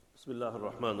بسم الله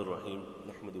الرحمن الرحيم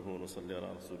نحمده ونصلي على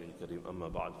رسوله الكريم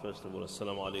أما بعد. First of all,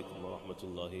 Assalamu alaikum wa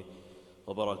rahmatullahi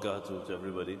wa barakatuh to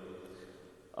everybody.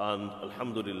 And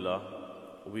Alhamdulillah,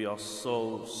 we are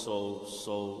so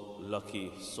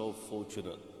lucky, so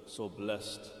fortunate, so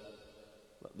blessed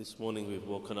that this morning we've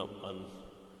woken up and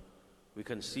we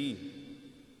can see,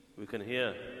 we can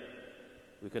hear,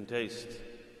 we can taste.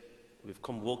 We've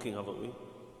come walking, haven't we?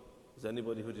 Is there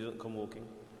anybody who didn't come walking?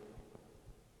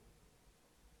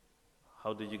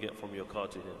 How did you get from your car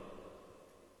to here?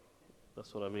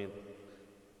 That's what I mean.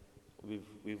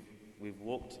 We've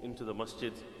walked into the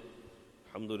masjid,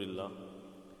 alhamdulillah.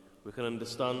 We can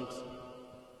understand,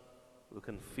 we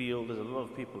can feel. There's a lot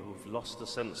of people who've lost the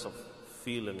sense of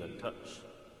feeling and touch.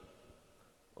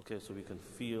 Okay, so we can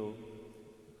feel,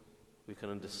 we can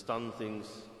understand things.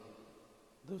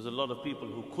 There was a lot of people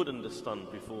who could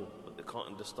understand before, but they can't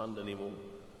understand anymore.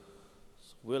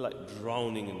 So we're like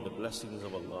drowning in the blessings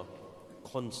of Allah.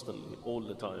 Constantly, all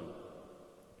the time.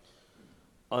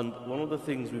 And one of the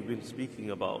things we've been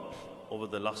speaking about over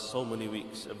the last so many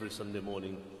weeks, every Sunday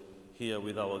morning here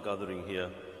with our gathering here,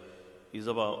 is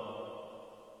about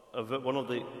one of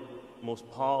the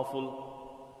most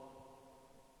powerful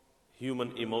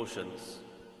human emotions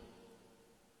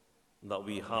that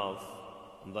we have,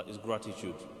 and that is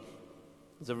gratitude.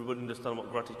 Does everybody understand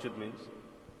what gratitude means?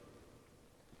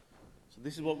 So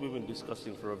this is what we've been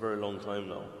discussing for a very long time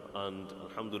now, and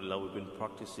alhamdulillah we've been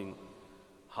practicing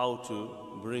how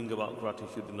to bring about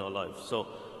gratitude in our lives. So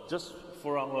just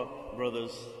for our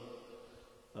brothers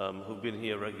who've been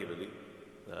here regularly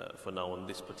for now on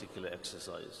this particular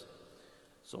exercise,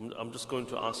 so I'm just going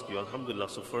to ask you, alhamdulillah,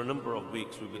 so for a number of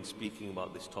weeks we've been speaking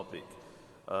about this topic.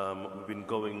 We've been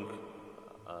going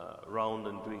around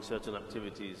and doing certain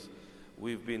activities.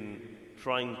 We've been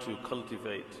trying to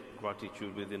cultivate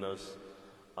gratitude within us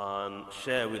and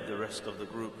share with the rest of the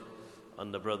group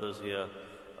and the brothers here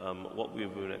what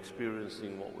we've been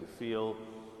experiencing, what we feel,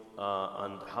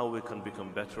 and how we can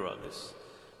become better at this.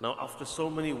 Now, after so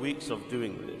many weeks of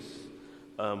doing this,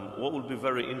 what will be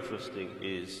very interesting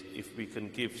is if we can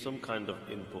give some kind of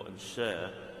input and share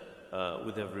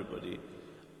with everybody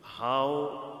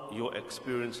how your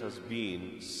experience has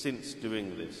been since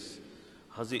doing this.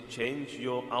 Has it changed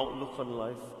your outlook on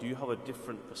life? Do you have a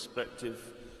different perspective?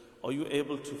 Are you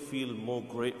able to feel more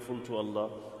grateful to Allah?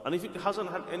 And if it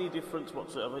hasn't had any difference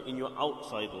whatsoever in your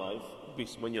outside life,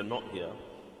 when you're not here,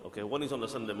 okay, one is on a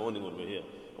Sunday morning when we're here,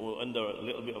 and we're under a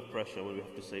little bit of pressure when we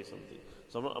have to say something.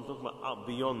 So I'm talking about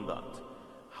beyond that.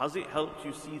 Has it helped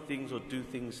you see things or do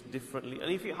things differently?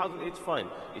 And if it hasn't, it's fine.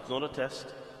 It's not a test.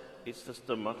 It's just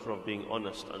a matter of being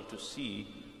honest and to see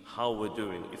how we're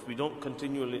doing. If we don't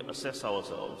continually assess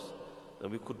ourselves, then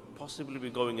we could possibly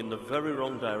be going in the very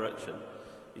wrong direction.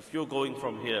 If you're going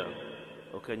from here,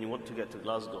 okay, and you want to get to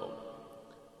Glasgow,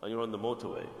 and you're on the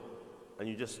motorway, and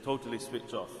you just totally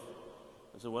switch off.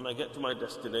 And so when I get to my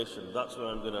destination, that's where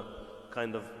I'm going to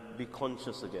kind of be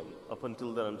conscious again. Up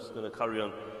until then, I'm just going to carry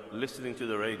on listening to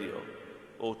the radio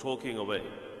or talking away.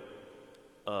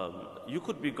 You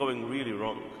could be going really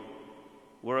wrong.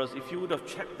 Whereas if you would have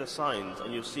checked the signs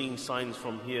and you're seeing signs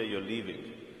from here you're leaving,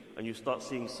 and you start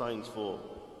seeing signs for,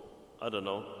 I don't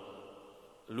know,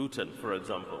 Luton, for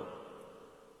example,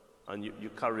 and you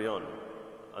carry on,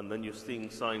 and then you're seeing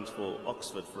signs for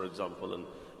Oxford, for example, and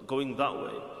going that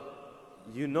way,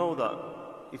 you know that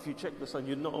if you check the sign,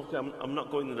 you know, okay, I'm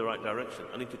not going in the right direction,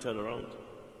 I need to turn around.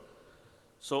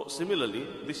 So similarly,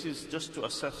 this is just to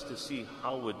assess to see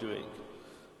how we're doing.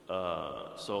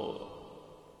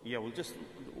 Yeah, we'll just,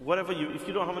 if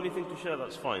you don't have anything to share,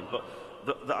 that's fine. But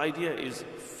the idea is,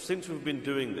 since we've been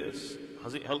doing this,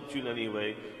 has it helped you in any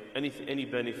way, any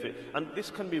benefit? And this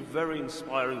can be very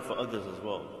inspiring for others as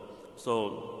well.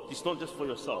 So it's not just for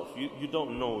yourself. You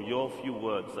don't know, your few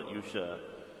words that you share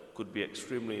could be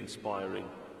extremely inspiring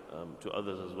to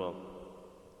others as well.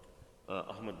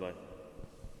 Ahmed Bhai.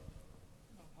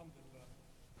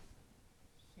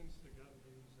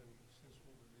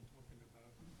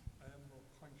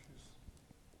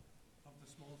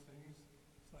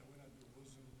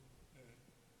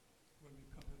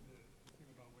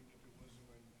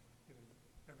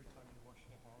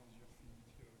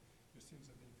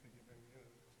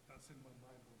 In my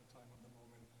mind all the time at the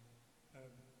moment.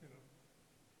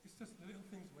 It's just little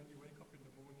things when you wake up in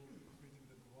the morning, reading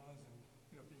the du'as and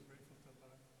being grateful to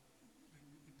Allah.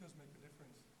 It does make a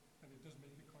difference, and it does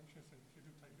make you conscious. And if you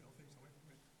do take little things away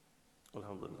from it,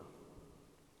 Alhamdulillah.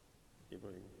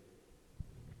 Ibrahim.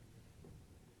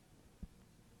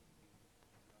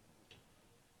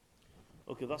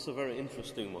 Okay, that's a very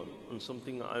interesting one, and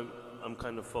something that I'm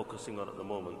kind of focusing on at the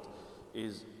moment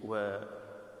is where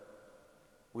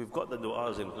We've got the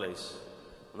du'as in place.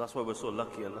 And that's why we're so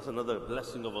lucky, and that's another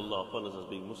blessing of Allah upon us as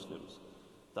being Muslims,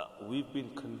 that we've been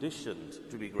conditioned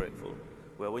to be grateful.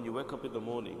 Where when you wake up in the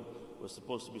morning, we're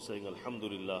supposed to be saying,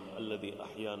 Alhamdulillah, alladhi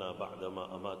ahyana ba'dama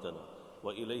amatana,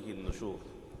 wa ilayhi nushur.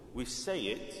 We say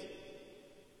it,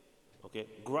 okay?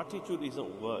 Gratitude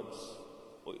isn't words.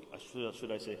 Or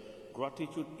should I say,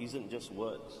 gratitude isn't just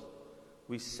words.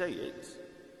 We say it,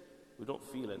 we don't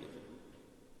feel anything,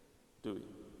 do we?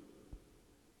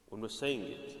 When we're saying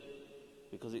it,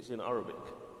 because it's in Arabic.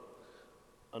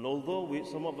 And although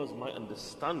some of us might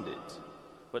understand it,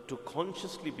 but to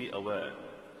consciously be aware,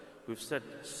 we've said,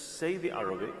 say the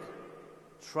Arabic,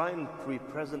 try and be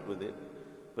present with it,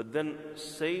 but then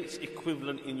say its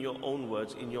equivalent in your own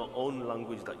words, in your own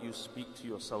language that you speak to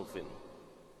yourself in.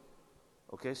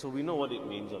 Okay, so we know what it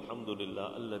means.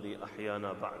 Alhamdulillah, alladhi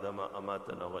ahyana ba'dama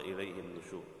amatana wa ilayhi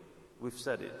nushur. We've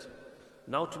said it.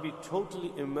 Now to be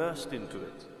totally immersed into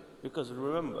it, because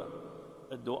remember,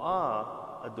 a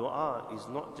dua is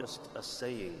not just a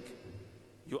saying.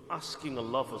 You're asking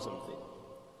Allah for something.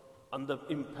 And the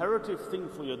imperative thing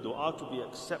for your dua to be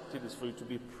accepted is for you to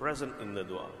be present in the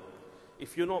dua.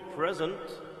 If you're not present,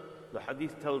 the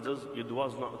hadith tells us your dua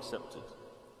is not accepted.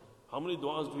 How many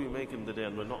du'as do we make in the day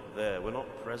and we're not there, we're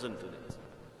not present in it?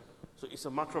 So it's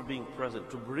a matter of being present.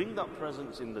 To bring that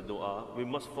presence in the dua, we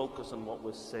must focus on what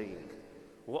we're saying.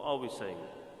 What are we saying?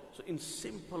 So in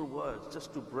simple words,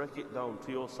 just to break it down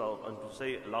to yourself and to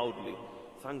say it loudly,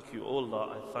 thank you, oh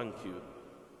Allah, I thank you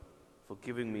for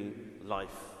giving me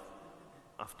life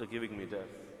after giving me death.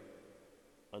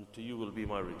 And to you will be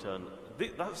my return.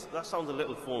 That sounds a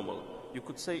little formal. You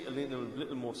could say it in a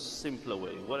little more simpler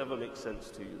way, whatever makes sense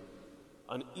to you.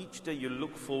 And each day you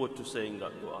look forward to saying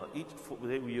that dua. Each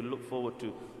day you look forward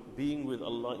to being with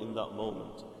Allah in that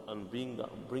moment and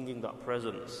bringing that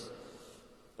presence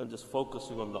and just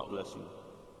focusing on that blessing.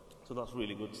 So that's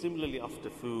really good. Similarly, after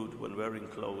food, when wearing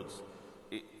clothes,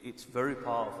 it's very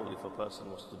powerful if a person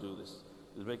wants to do this.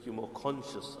 It'll make you more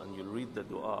conscious and you'll read the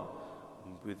dua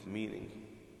with meaning.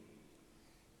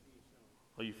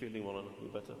 How are you feeling, Maulana? You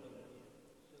better?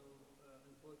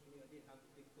 Unfortunately, I did have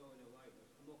a big coronavirus.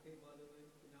 I'm okay, by the way.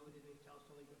 Nowadays they tell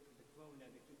someone to put the corona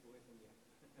they took away from you.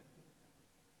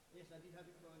 Yes, I did have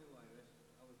a coronavirus.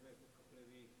 I was there for a couple of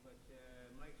weeks, but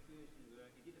my experiences were,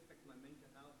 it did affect my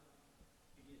mental health,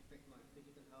 it did affect my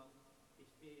physical health,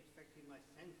 it affected my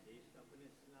senses. I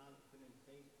couldn't smell, couldn't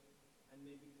taste, and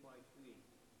maybe quite weak.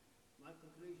 My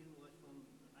conclusion was from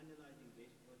analyzing this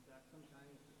was that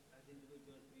sometimes as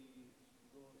individuals we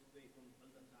go astray from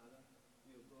Allah Ta'ala,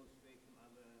 we will go astray from our,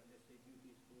 let's say,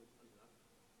 duties towards Allah.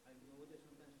 And in order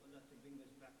sometimes for Allah to bring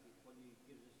us back, when He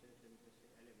gives us certain, let's say,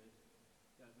 elements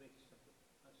that wakes us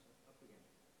up again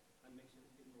and makes us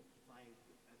a bit more defiant,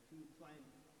 to try and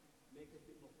make us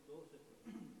a bit more closer to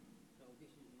Him. So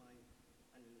this is my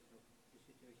analysis of the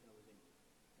situation I was in.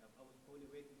 I was going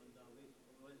away from Allah,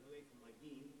 away from my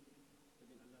deen, but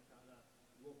then Allah Ta'ala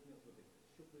woke me up a bit,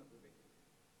 shook me up a bit.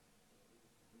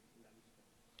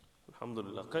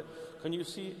 Alhamdulillah. Can you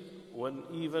see when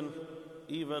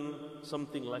even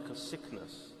something like a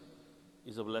sickness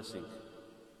is a blessing?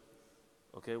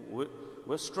 Okay,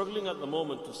 we're struggling at the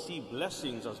moment to see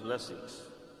blessings as blessings.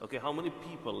 Okay, how many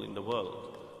people in the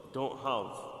world don't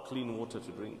have clean water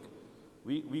to drink?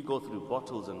 We go through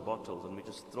bottles and bottles and we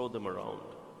just throw them around,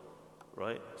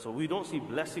 right? So we don't see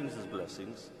blessings as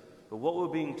blessings, but what we're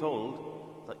being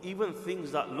told, that even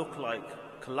things that look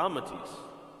like calamities,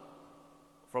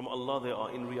 from Allah they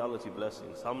are in reality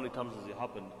blessings. How many times has it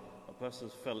happened? A person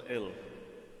fell ill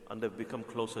and they've become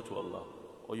closer to Allah,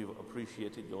 or you've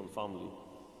appreciated your own family.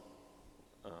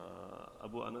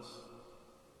 Abu Anas?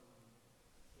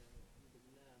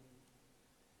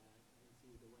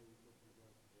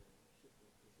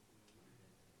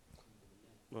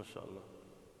 MashaAllah.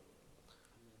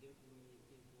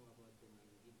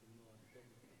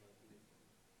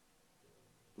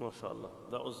 MashaAllah.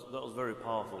 That was very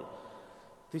powerful.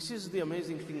 This is the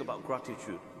amazing thing about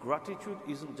gratitude. Gratitude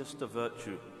isn't just a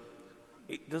virtue.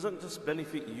 It doesn't just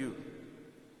benefit you.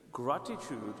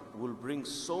 Gratitude will bring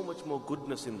so much more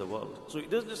goodness in the world. So it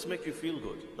doesn't just make you feel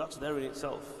good. That's there in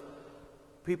itself.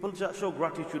 People that show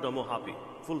gratitude are more happy.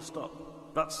 Full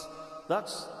stop. That's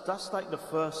like the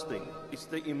first thing. It's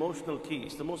the emotional key.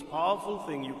 It's the most powerful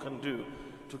thing you can do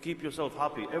to keep yourself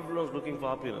happy. Everyone's looking for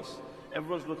happiness.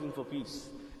 Everyone's looking for peace.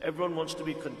 Everyone wants to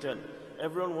be content.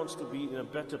 Everyone wants to be in a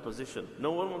better position.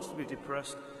 No one wants to be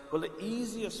depressed. Well, the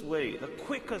easiest way, the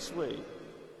quickest way,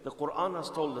 the Quran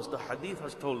has told us, the Hadith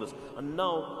has told us, and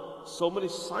now so many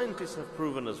scientists have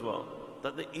proven as well,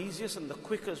 that the easiest and the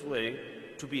quickest way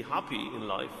to be happy in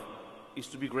life is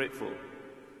to be grateful.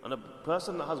 And a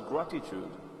person that has gratitude,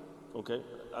 okay,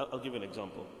 I'll give you an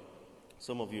example.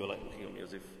 Some of you are like looking at me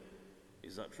as if,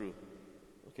 is that true?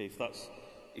 Okay,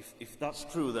 if that's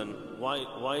true, then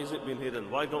why is it being hidden?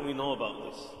 Why don't we know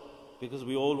about this? Because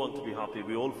we all want to be happy.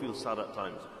 We all feel sad at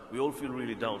times. We all feel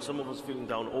really down. Some of us feeling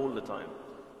down all the time.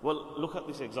 Well, look at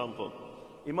this example.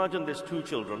 Imagine there's two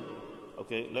children.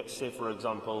 Okay, let's say for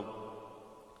example,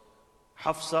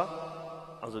 Hafsa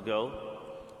as a girl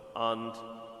and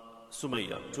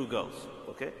Sumayya, two girls.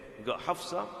 Okay, you've got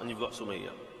Hafsa and you've got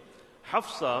Sumayya.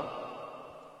 Hafsa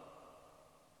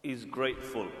is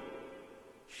grateful.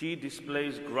 She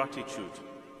displays gratitude.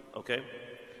 Okay,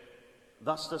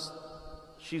 that's just,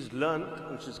 she's learned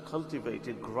and she's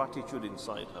cultivated gratitude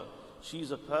inside her.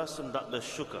 She's a person that does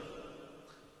shukr.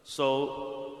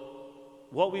 So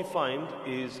what we find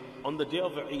is on the day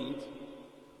of Eid,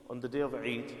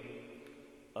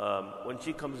 when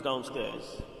she comes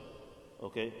downstairs,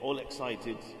 okay, all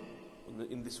excited,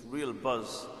 in this real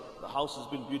buzz, the house has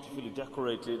been beautifully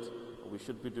decorated. We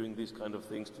should be doing these kind of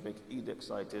things to make Eid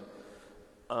excited.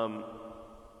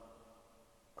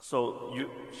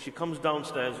 She comes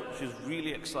downstairs, she's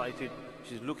really excited,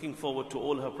 she's looking forward to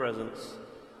all her presents,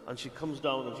 and she comes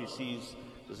down and she sees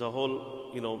there's a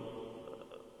whole,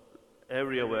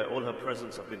 area where all her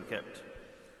presents have been kept.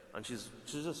 And she's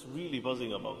just really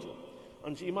buzzing about it.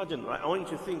 And she, imagine, right, I want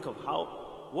you to think of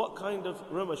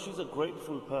remember, she's a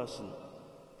grateful person.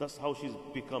 That's how she's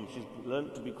become. She's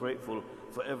learned to be grateful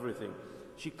for everything.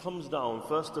 She comes down,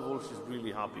 first of all, she's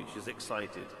really happy, she's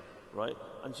excited, right?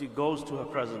 And she goes to her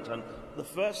present, and the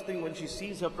first thing when she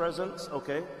sees her presents,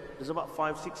 okay, there's about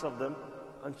 5, 6 of them,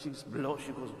 and she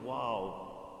goes,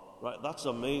 wow, right, that's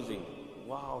amazing.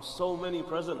 Wow, so many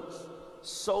presents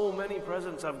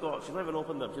I've got. She's not even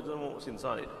opened them, she doesn't know what's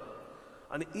inside.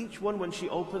 And each one, when she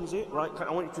opens it, right,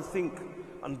 I want you to think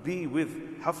and be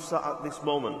with Hafsa at this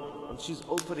moment. And she's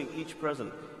opening each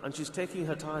present, and she's taking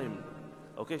her time.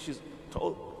 Okay, she's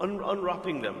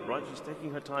unwrapping them, right? She's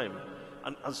taking her time.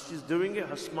 And as she's doing it,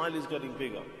 her smile is getting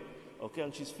bigger. Okay,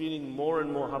 and she's feeling more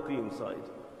and more happy inside.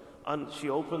 And she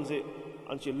opens it,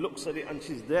 and she looks at it, and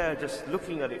she's there just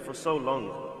looking at it for so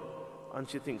long. And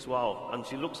she thinks, wow. And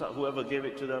she looks at whoever gave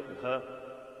it to her,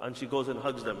 and she goes and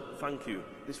hugs them. Thank you.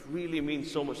 This really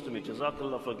means so much to me.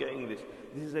 Jazakallah for getting this.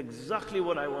 This is exactly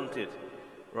what I wanted,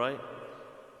 right?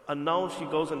 And now she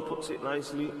goes and puts it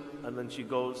nicely, and then she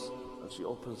goes and she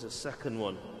opens the second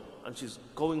one, and she's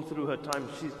going through her time.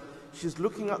 She's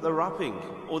looking at the wrapping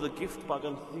or the gift bag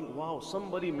and think, wow,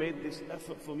 somebody made this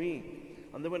effort for me.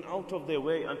 And they went out of their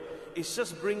way, and it's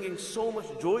just bringing so much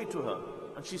joy to her.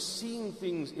 And she's seeing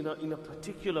things in a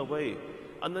particular way.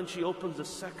 And then she opens the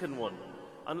second one.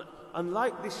 And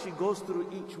like this, she goes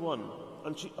through each one,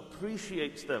 and she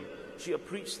appreciates them. She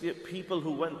appreciates the people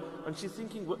who went, and she's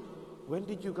thinking, when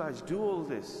did you guys do all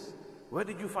this? Where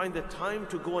did you find the time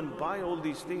to go and buy all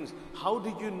these things? How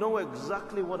did you know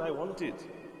exactly what I wanted?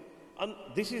 And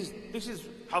this is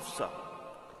Hafsa.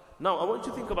 Now, I want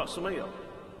you to think about Sumayya.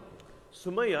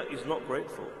 Sumayya is not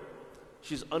grateful.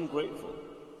 She's ungrateful,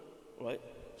 right?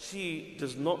 She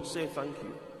does not say thank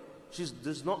you. She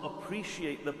does not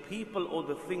appreciate the people or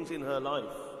the things in her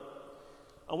life.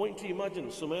 I want you to imagine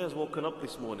Sumayya's woken up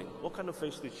this morning. What kind of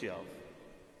face did she have?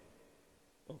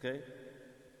 Okay?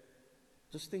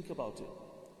 Just think about it.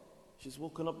 She's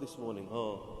woken up this morning.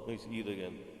 Oh, it's Eid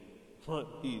again. Right,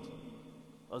 Eid.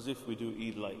 As if we do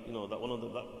Eid like,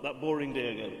 that boring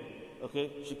day again.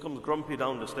 Okay? She comes grumpy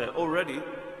down the stair. Already,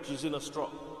 she's in a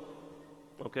strop.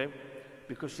 Okay?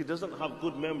 Because she doesn't have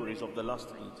good memories of the last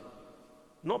Eid.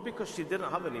 Not because she didn't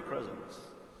have any presents.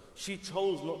 She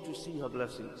chose not to see her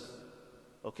blessings.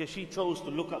 Okay? She chose to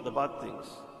look at the bad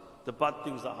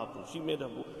things that happened.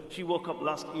 She woke up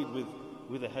last Eid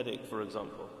with a headache, for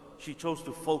example. She chose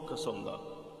to focus on that,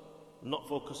 not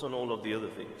focus on all of the other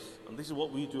things. And this is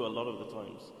what we do a lot of the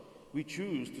times. We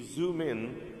choose to zoom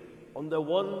in on the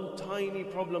one tiny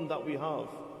problem that we have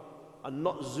and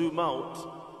not zoom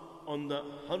out on the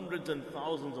hundreds and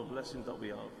thousands of blessings that we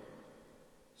have.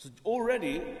 So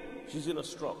already she's in a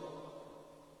strop.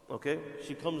 Okay?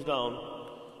 She comes down,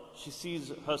 she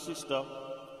sees her sister,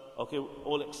 okay,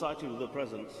 all excited with the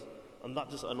presents, and that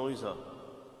just annoys her.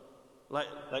 Like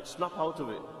snap out of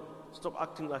it. Stop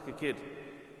acting like a kid.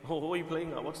 Oh, what are you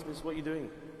playing at? What's this? What are you doing?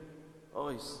 Oh,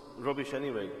 it's rubbish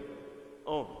anyway.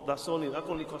 Oh, that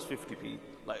only costs 50p.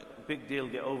 Like, big deal,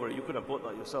 get over it. You could have bought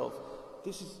that yourself.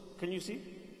 Can you see?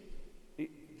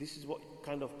 This is what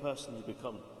kind of person you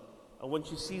become. And when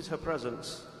she sees her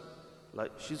presents,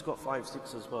 like she's got 5,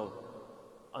 6 as well.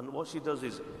 And what she does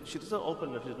is, she doesn't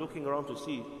open them, she's looking around to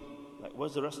see, like,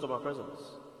 where's the rest of my presents?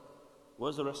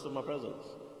 Where's the rest of my presents?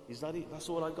 Is that it? That's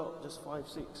all I got, just 5,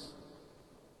 6.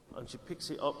 And she picks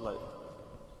it up like,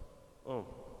 oh,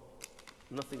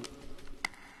 nothing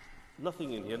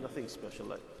in here, nothing special.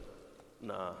 Like,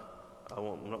 nah,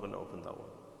 I'm not going to open that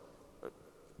one.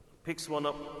 Picks one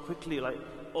up quickly, like,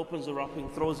 opens the wrapping,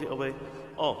 throws it away.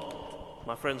 Oh,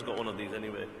 my friend's got one of these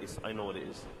anyway. I know what it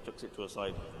is. Chucks it to a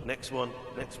side. Next one,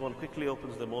 quickly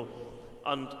opens them all.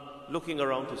 And looking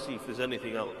around to see if there's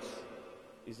anything else.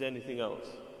 Is there anything else?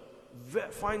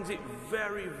 Finds it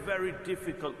very, very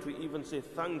difficult to even say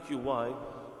thank you. Why?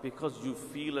 Because you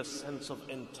feel a sense of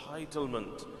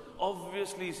entitlement.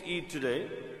 Obviously it's Eid today.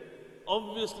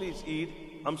 Obviously it's Eid.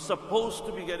 I'm supposed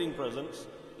to be getting presents.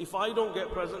 If I don't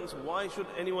get presents, why should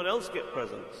anyone else get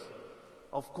presents?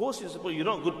 Of course you're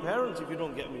not good parents if you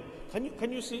don't get me.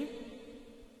 Can you see?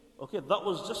 Okay, that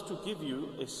was just to give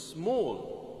you a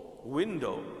small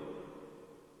window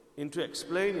into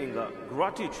explaining that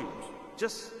gratitude,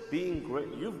 just being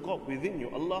great, you've got within you,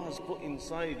 Allah has put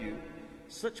inside you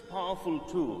such powerful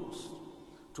tools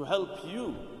to help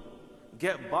you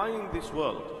get by in this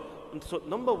world. And so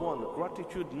number one,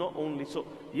 gratitude not only, so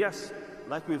yes,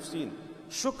 like we've seen,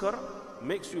 shukr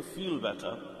makes you feel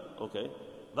better, okay,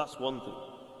 that's one thing.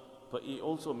 But it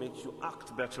also makes you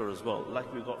act better as well,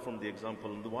 like we got from the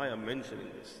example, and why I'm mentioning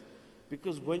this.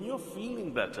 Because when you're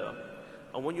feeling better,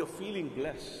 and when you're feeling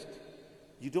blessed,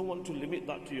 you don't want to limit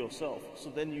that to yourself. So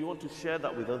then you want to share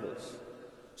that with others.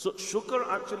 So shukr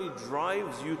actually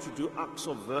drives you to do acts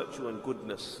of virtue and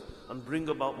goodness and bring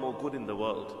about more good in the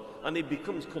world. And it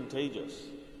becomes contagious.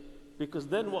 Because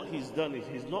then what he's done is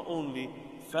he's not only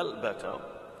felt better,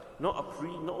 not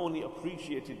only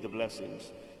appreciated the blessings,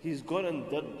 he's gone and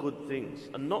done good things.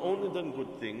 And not only done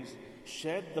good things,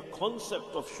 shared the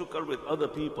concept of shukr with other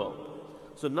people.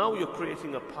 So now you're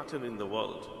creating a pattern in the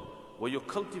world where you're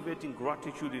cultivating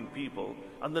gratitude in people,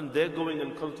 and then they're going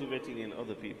and cultivating in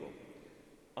other people.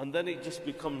 And then it just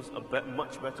becomes a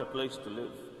much better place to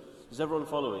live. Is everyone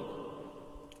following?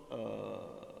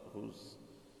 Who's?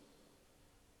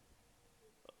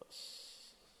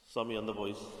 Sami and the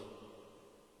boys.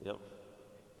 Yep.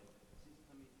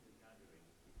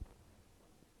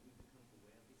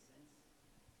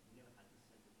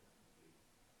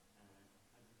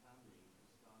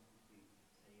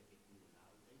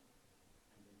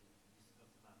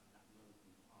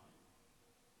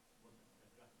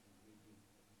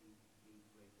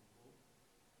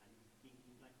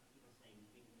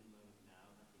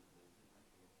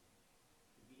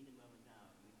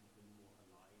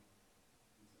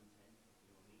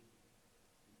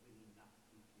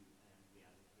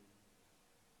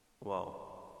 Wow,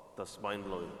 that's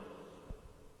mind-blowing.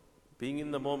 Being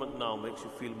in the moment now makes you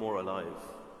feel more alive.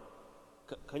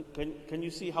 Can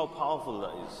you see how powerful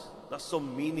that is? That's so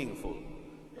meaningful,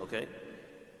 okay?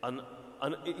 And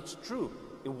it's true.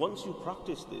 Once you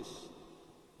practice this,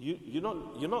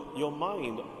 your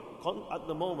mind, at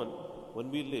the moment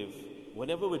when we live,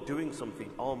 whenever we're doing something,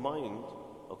 our mind,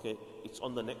 okay, it's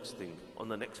on the next thing, on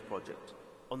the next project,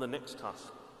 on the next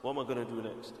task. What am I going to do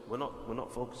next? We're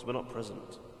not focused, we're not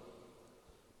present.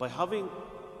 By having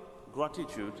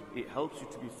gratitude, it helps you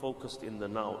to be focused in the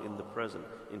now, in the present,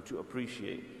 and to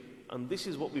appreciate. And this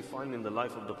is what we find in the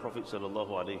life of the Prophet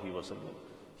ﷺ.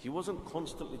 He wasn't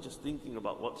constantly just thinking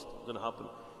about what's going to happen.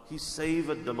 He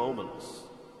savored the moments.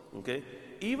 Okay?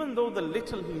 Even though the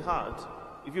little he had,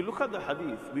 if you look at the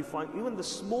hadith, we find even the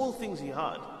small things he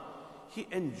had, he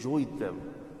enjoyed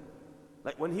them.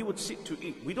 Like when he would sit to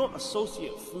eat, we don't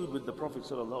associate food with the Prophet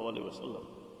ﷺ.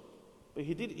 But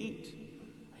he did eat.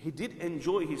 He did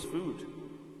enjoy his food,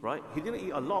 right? He didn't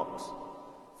eat a lot.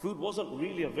 Food wasn't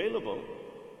really available.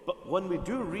 But when we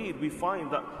do read, we find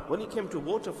that when he came to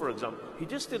water, for example, he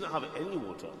just didn't have any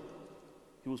water.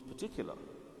 He was particular.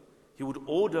 He would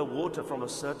order water from a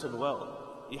certain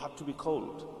well. It had to be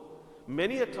cold.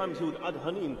 Many a times he would add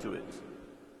honey into it,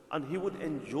 and he would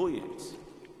enjoy it.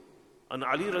 And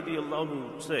Ali radiallahu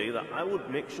anhu would say that I would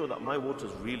make sure that my water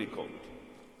is really cold.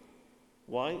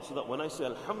 Why? So that when I say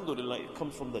Alhamdulillah, it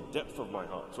comes from the depth of my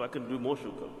heart, so I can do more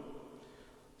shukr.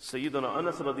 Sayyidina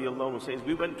Anas radiallahu anhu says,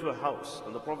 we went to a house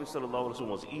and the Prophet sallallahu alaihi wasallam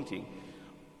was eating.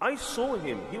 I saw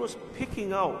him, he was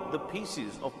picking out the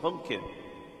pieces of pumpkin.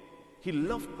 He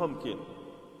loved pumpkin.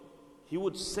 He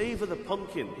would savor the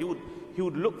pumpkin. He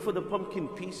would look for the pumpkin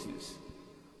pieces.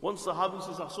 One Sahabi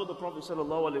says, I saw the Prophet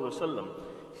sallallahu alaihi wasallam.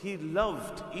 He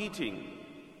loved eating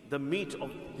the meat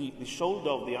of the shoulder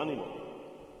of the animal.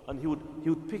 And he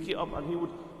would pick it up and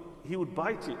he would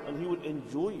bite it and he would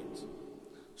enjoy it.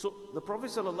 So the Prophet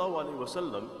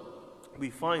ﷺ, we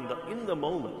find that in the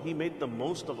moment he made the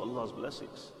most of Allah's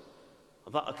blessings.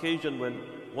 On that occasion when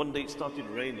one day it started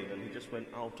raining and he just went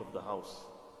out of the house.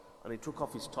 and he took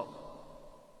off his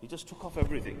top. He just took off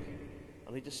everything,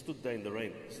 and he just stood there in the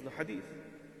rain. This is the hadith.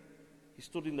 He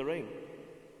stood in the rain.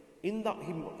 In that,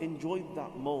 he enjoyed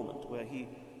that moment where he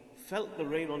felt the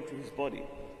rain onto his body.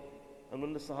 And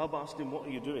when the Sahaba asked him, what are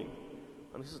you doing?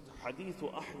 And he said,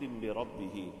 Hadithu ahdim bi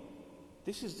rabbihi.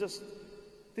 This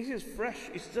is fresh.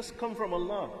 It's just come from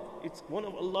Allah. It's one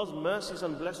of Allah's mercies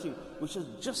and blessings which has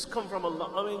just come from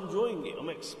Allah. I'm enjoying it. I'm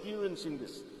experiencing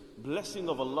this blessing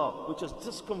of Allah which has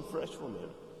just come fresh from Him.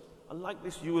 And like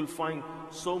this you will find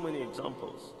so many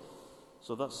examples.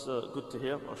 So that's good to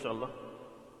hear, mashallah.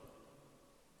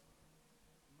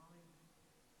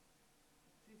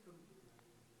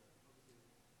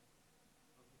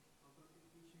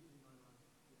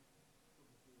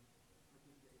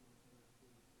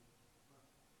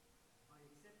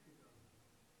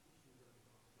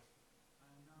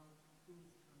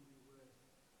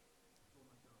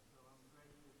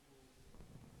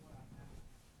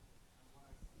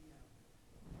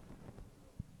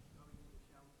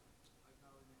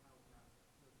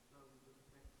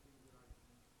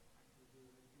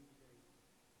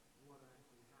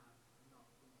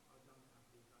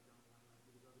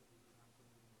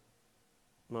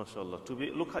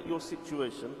 MashaAllah. Look at your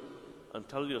situation and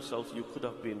tell yourself you could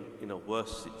have been in a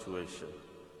worse situation.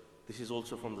 This is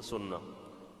also from the Sunnah.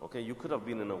 Okay, you could have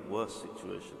been in a worse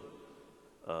situation.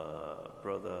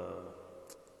 Brother,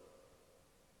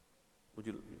 would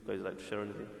you guys like to share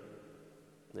anything?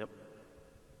 Yep.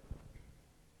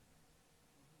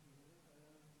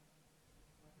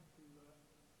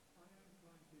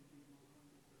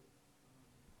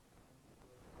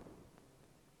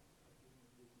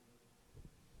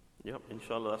 Yep,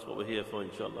 inshallah, that's what we're here for,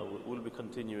 inshallah. We'll be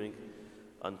continuing.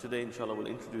 And today, inshallah, we'll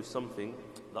introduce something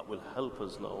that will help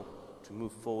us now to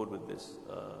move forward with this.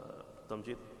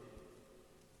 Tamjid?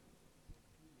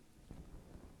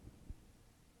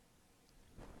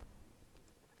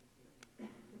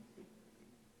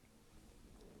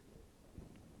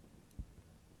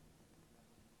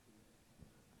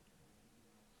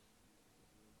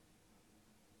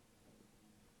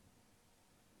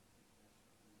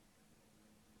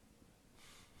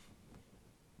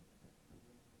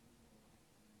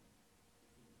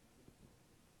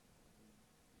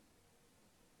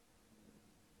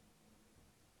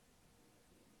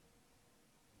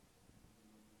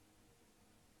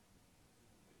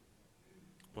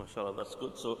 MashaAllah, that's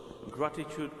good. So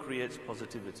gratitude creates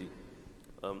positivity.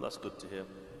 That's good to hear.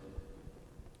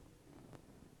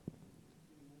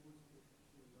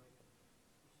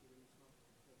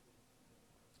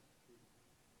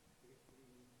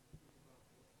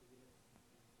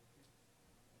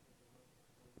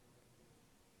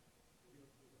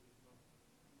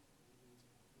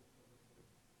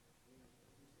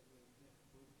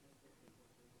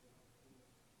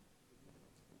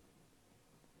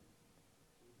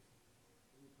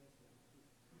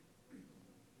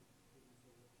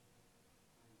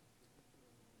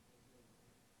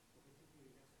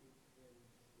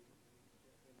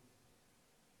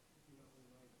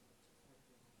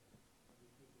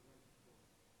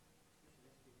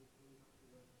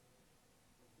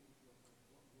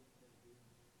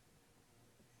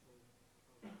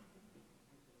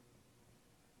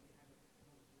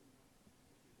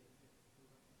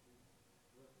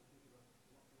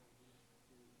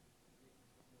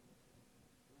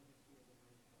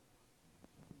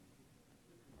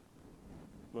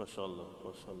 MashaAllah,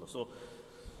 MashaAllah. So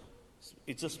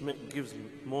it just gives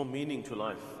more meaning to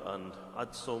life and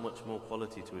adds so much more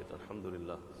quality to it.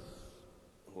 Alhamdulillah.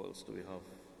 What else do we have?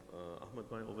 Ahmed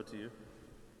Bhai, over to you.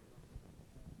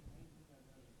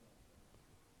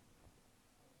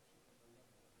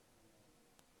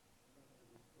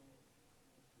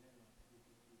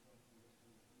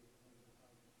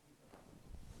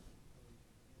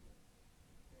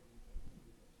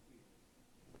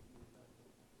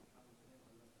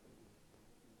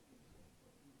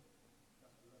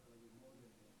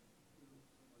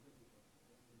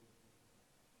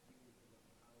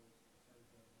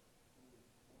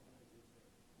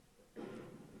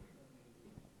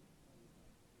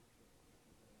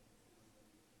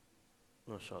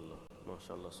 MashaAllah,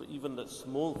 MashaAllah. So even the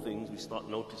small things we start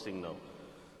noticing now.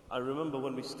 I remember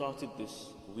when we started this,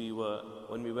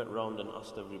 when we went round and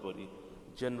asked everybody,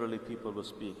 generally people were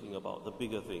speaking about the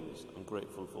bigger things. I'm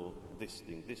grateful for this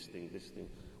thing, this thing, this thing,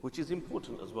 which is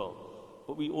important as well.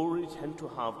 But we already tend to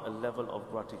have a level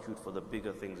of gratitude for the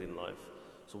bigger things in life.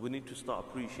 So we need to start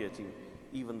appreciating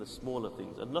even the smaller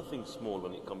things. And nothing's small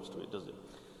when it comes to it, does it?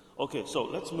 Okay, so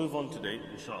let's move on today,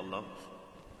 inshallah.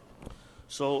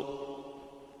 So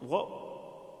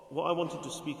what I wanted to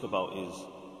speak about is,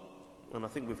 and I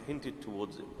think we've hinted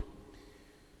towards it,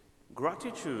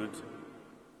 Gratitude,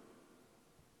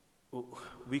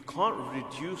 we can't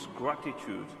reduce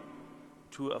gratitude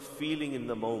to a feeling in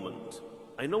the moment.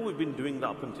 I know we've been doing that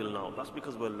up until now. That's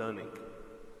because we're learning.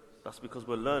 That's because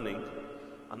we're learning.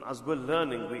 And as we're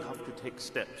learning, we have to take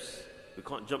steps. We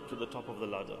can't jump to the top of the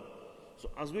ladder. So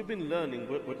as we've been learning,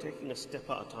 we're taking a step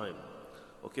at a time.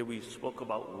 Okay, we spoke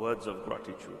about words of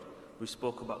gratitude. We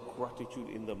spoke about gratitude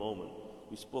in the moment.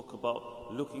 We spoke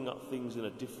about looking at things in a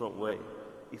different way.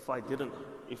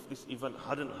 If this event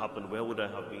hadn't happened, where would I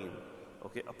have been?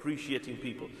 Okay, appreciating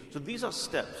people. So these are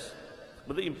steps.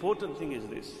 But the important thing is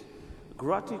this: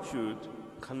 gratitude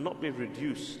cannot be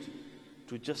reduced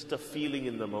to just a feeling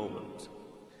in the moment.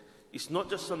 It's not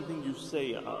just something you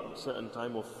say at a certain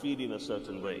time or feel in a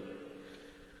certain way.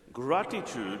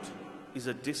 Gratitude is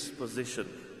a disposition.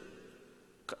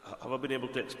 Have I been able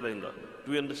to explain that?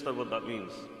 Do we understand what that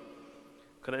means?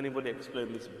 Can anybody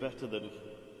explain this better than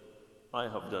I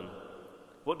have done?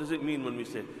 What does it mean when we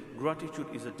say gratitude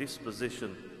is a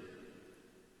disposition?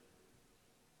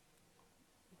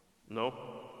 No?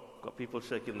 Got people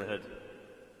shaking their head.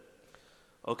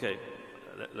 Okay,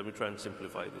 let me try and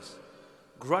simplify this.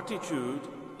 Gratitude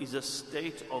is a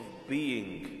state of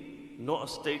being, not a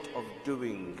state of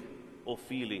doing or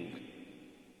feeling.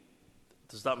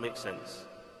 Does that make sense?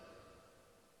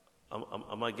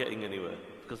 Am I getting anywhere?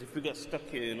 Because if we get stuck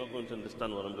here, you're not going to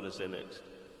understand what I'm going to say next.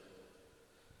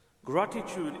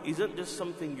 Gratitude isn't just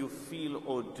something you feel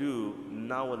or do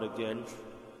now and again.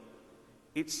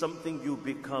 It's something you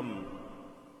become.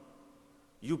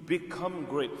 You become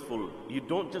grateful. You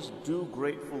don't just do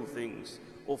grateful things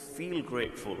or feel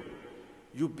grateful.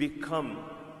 You become.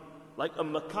 Like a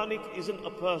mechanic isn't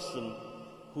a person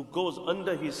who goes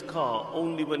under his car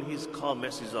only when his car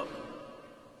messes up.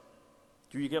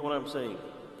 Do you get what I'm saying?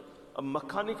 A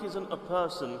mechanic isn't a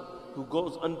person who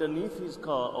goes underneath his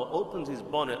car or opens his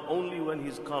bonnet only when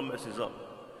his car messes up.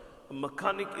 A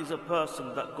mechanic is a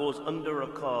person that goes under a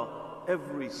car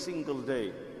every single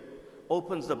day,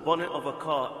 opens the bonnet of a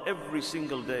car every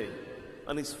single day,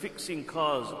 and is fixing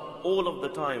cars all of the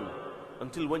time,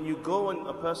 until when you go and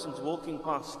a person's walking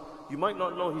past, you might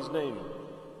not know his name,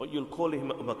 but you'll call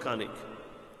him a mechanic.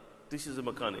 This is a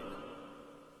mechanic.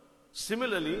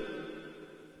 Similarly,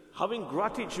 having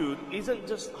gratitude isn't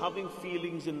just having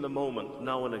feelings in the moment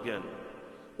now and again,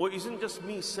 or isn't just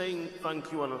me saying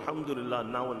thank you and alhamdulillah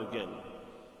now and again.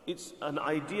 It's an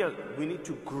idea. We need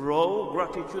to grow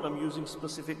gratitude. I'm using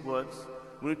specific words.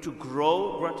 We need to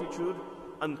grow gratitude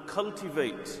and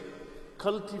cultivate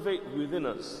within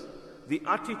us the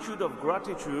attitude of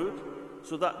gratitude,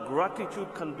 so that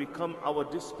gratitude can become our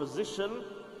disposition,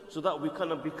 so that we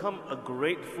can become a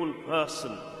grateful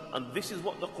person. And this is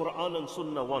what the Quran and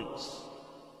Sunnah wants.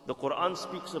 The Quran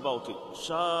speaks about it.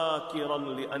 شَاكِرًا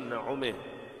لِأَنَّعُمِهِ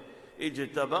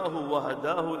اجْتَبَاهُ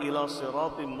وَهَدَاهُ إِلَى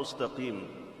صِرَاطٍ مُسْتَقِيمٍ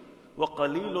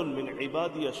وَقَلِيلٌ مِّنْ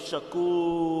عِبَادِيَ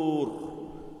الشَّكُورِ.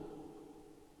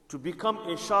 To become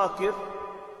a shakur,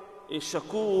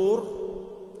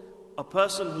 a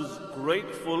person who's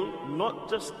grateful, not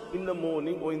just in the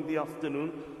morning or in the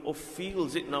afternoon, or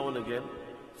feels it now and again,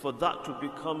 for that to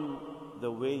become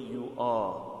the way you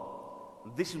are.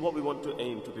 This is what we want to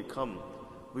aim to become.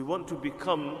 We want to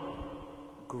become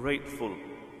grateful.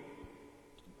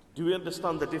 Do we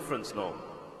understand the difference now?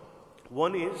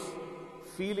 One is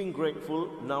feeling grateful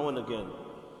now and again,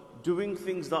 doing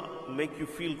things that make you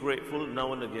feel grateful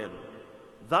now and again.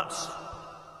 That's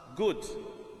good,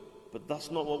 but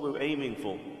that's not what we're aiming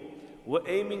for. We're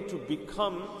aiming to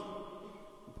become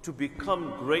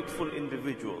grateful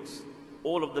individuals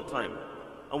all of the time.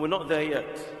 And we're not there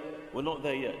yet. We're not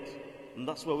there yet. And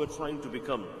that's where we're trying to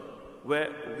become. Where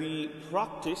we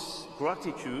practice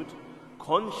gratitude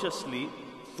consciously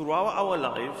throughout our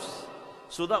lives,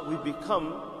 so that we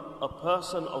become a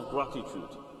person of gratitude.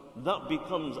 That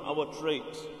becomes our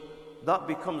trait. That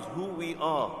becomes who we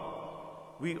are.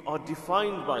 We are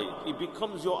defined by it. It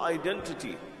becomes your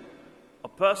identity. A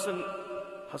person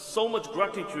has so much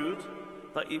gratitude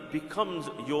that it becomes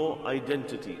your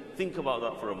identity. Think about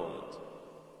that for a moment.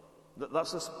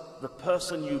 That's just the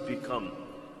person you become.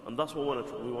 And that's what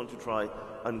we want to try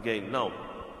and gain. Now,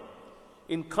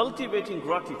 in cultivating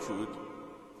gratitude,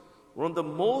 one of the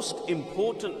most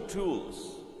important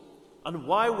tools, and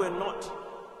why we're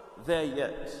not there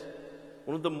yet,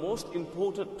 one of the most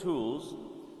important tools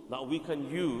that we can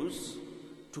use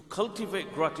to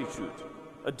cultivate gratitude,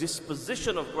 a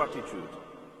disposition of gratitude.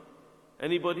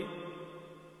 Anybody?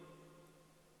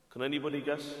 Can anybody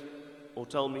guess or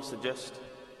tell me, suggest,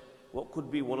 what could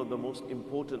be one of the most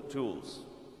important tools?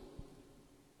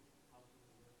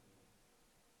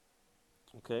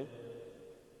 Okay.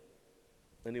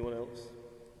 Anyone else?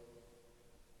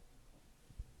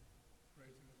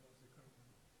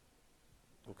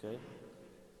 Okay?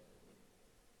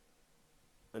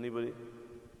 Anybody?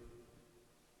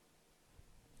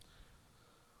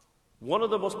 One of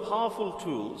the most powerful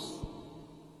tools,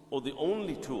 or the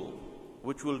only tool,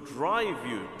 which will drive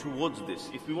you towards this,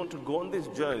 if we want to go on this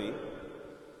journey,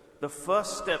 the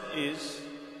first step is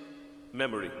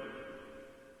memory.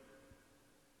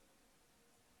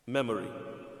 Memory.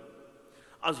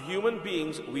 As human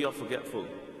beings, we are forgetful.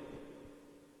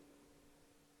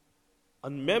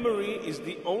 And memory is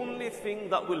the only thing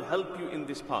that will help you in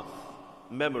this path.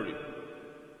 Memory.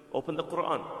 Open the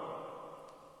Quran.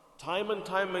 Time and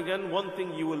time again, one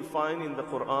thing you will find in the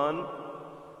Quran,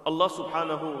 Allah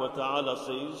subhanahu wa ta'ala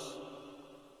says,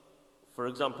 for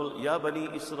example, Ya Bani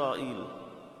Israel,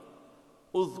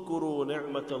 اذكروا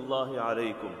نعمة الله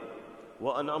عليكم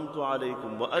وأنعمت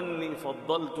عليكم وأني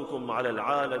فضلتكم على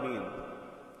العالمين.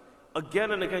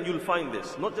 Again and again you'll find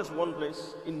this, not just one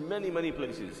place, in many, many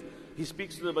places. He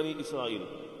speaks to the Bani Israel,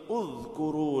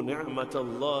 اذكروا نعمة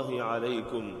الله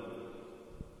عليكم.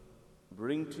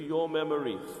 Bring to your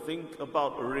memory, think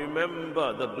about,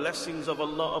 remember the blessings of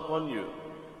Allah upon you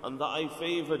and that I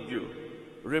favored you.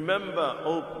 Remember,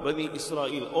 O Bani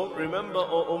Israel, or remember,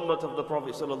 O Ummah of the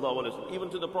Prophet sallallahu alaihi wasallam, even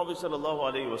to the Prophet sallallahu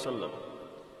alaihi wasallam.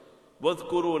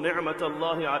 وَاذْكُرُوا نِعْمَةَ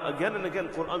اللَّهِ. Again and again,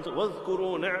 Quran says,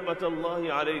 وَاذْكُرُوا نِعْمَةَ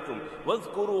اللَّهِ عَلَيْكُمْ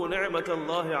وَاذْكُرُوا نِعْمَةَ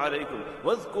اللَّهِ عَلَيْكُمْ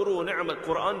وَاذْكُرُوا نِعْمَةَ.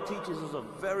 Quran teaches us a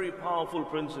very powerful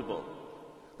principle,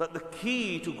 that the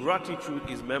key to gratitude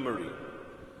is memory.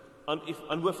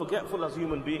 And we're forgetful as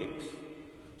human beings.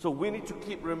 So we need to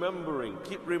keep remembering,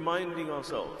 keep reminding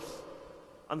ourselves.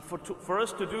 And for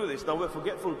us to do this, now we're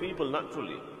forgetful people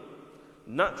naturally.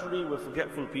 Naturally, we're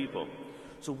forgetful people.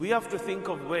 So we have to think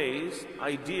of ways,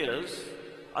 ideas,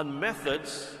 and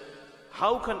methods.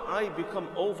 How can I become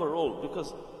overall?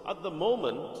 Because at the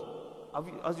moment,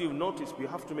 as you've noticed, we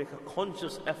have to make a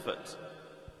conscious effort.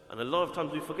 And a lot of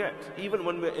times we forget. Even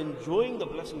when we're enjoying the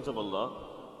blessings of Allah,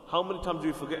 how many times do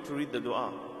we forget to read the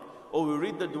dua? Or we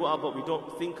read the dua, but we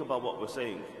don't think about what we're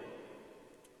saying.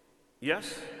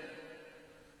 Yes?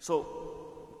 So,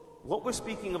 what we're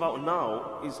speaking about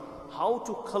now is how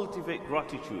to cultivate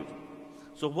gratitude.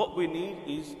 So what we need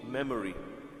is memory.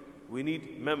 We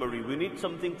need memory. We need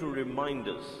something to remind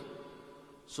us,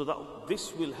 so that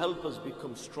this will help us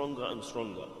become stronger and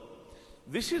stronger.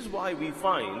 This is why we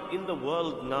find in the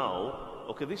world now,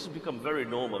 okay, this has become very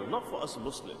normal, not for us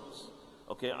Muslims.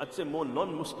 Okay, I'd say more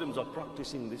non-Muslims are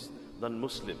practicing this than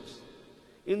Muslims.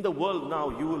 In the world now,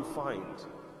 you will find,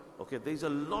 okay, there's a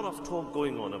lot of talk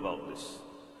going on about this,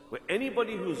 where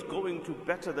anybody who's going to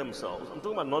better themselves, I'm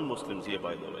talking about non-Muslims here,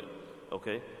 by the way,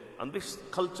 okay, and this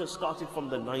culture started from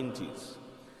the 90s,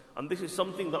 and this is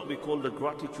something that we call the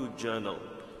gratitude journal,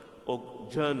 or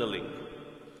journaling,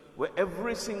 where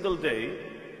every single day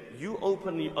you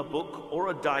open a book or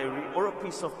a diary or a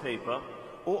piece of paper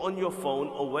or on your phone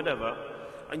or whatever,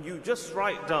 and you just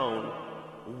write down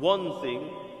one thing,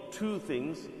 two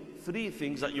things, three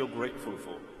things that you're grateful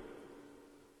for.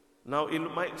 Now, it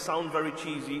might sound very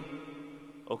cheesy,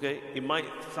 okay? It might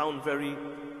sound very,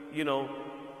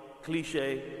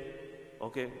 cliche,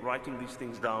 okay? Writing these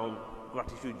things down,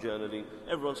 gratitude journaling,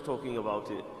 everyone's talking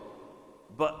about it.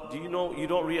 But do you know, you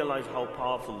don't realize how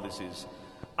powerful this is.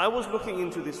 I was looking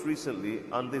into this recently,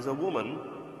 and there's a woman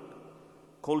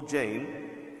called Jane.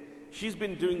 She's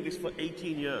been doing this for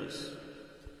 18 years.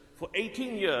 For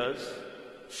 18 years,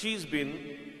 she's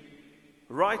been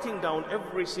writing down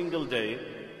every single day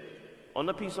on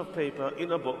a piece of paper,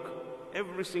 in a book,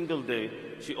 every single day.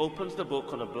 She opens the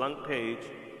book on a blank page,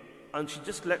 and she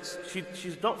just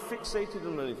she's not fixated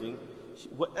on anything.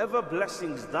 Whatever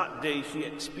blessings that day she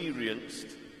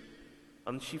experienced,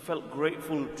 and she felt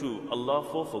grateful to Allah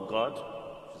for God,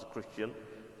 she's a Christian,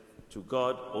 to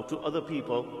God or to other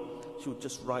people, she would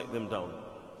just write them down.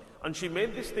 And she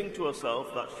made this thing to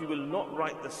herself that she will not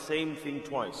write the same thing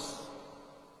twice.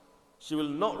 She will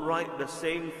not write the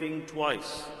same thing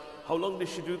twice. How long did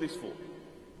she do this for?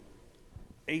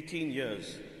 18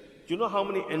 years. Do you know how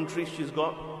many entries she's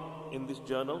got in this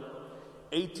journal?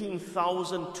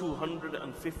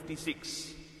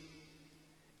 18,256.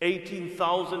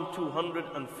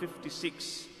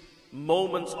 18,256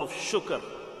 moments of shukr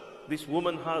this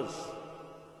woman has.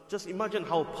 Just imagine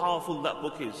how powerful that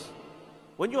book is.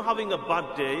 When you're having a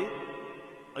bad day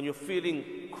and you're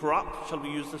feeling crap, shall we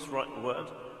use this right word,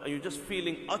 and you're just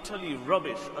feeling utterly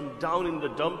rubbish and down in the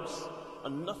dumps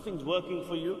and nothing's working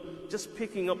for you, just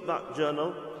picking up that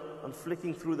journal and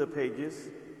flicking through the pages,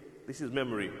 this is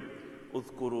memory.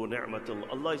 Udhkuru ni'matallah.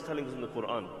 Allah is telling us in the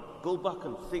Quran, go back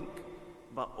and think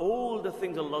about all the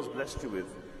things Allah's blessed you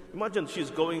with. Imagine she's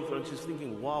going through and she's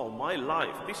thinking, wow, my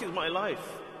life, this is my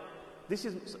life. This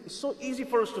is it's so easy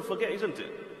for us to forget, isn't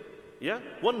it? Yeah?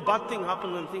 One bad thing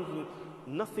happened and thinking,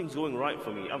 nothing's going right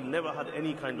for me. I've never had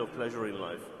any kind of pleasure in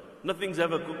life. Nothing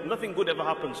good ever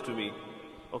happens to me.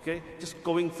 Okay? Just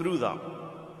going through that.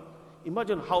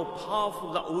 Imagine how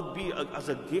powerful that would be as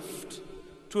a gift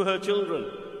to her children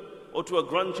or to her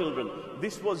grandchildren.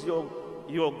 This was your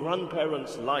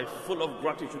grandparents' life, full of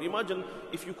gratitude. Imagine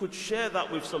if you could share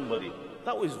that with somebody.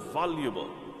 That was valuable.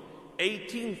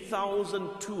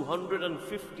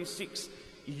 18,256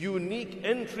 unique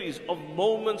entries of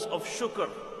moments of shukr.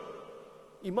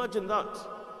 Imagine that.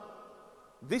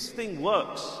 This thing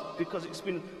works because it's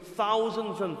been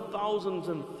thousands and thousands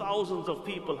and thousands of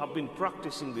people have been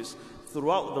practicing this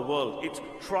throughout the world. It's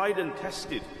tried and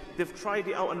tested. They've tried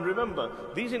it out. And remember,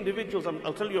 these individuals,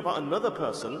 I'll tell you about another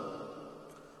person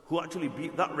who actually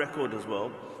beat that record as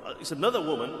well. It's another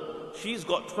woman. She's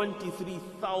got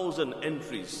 23,000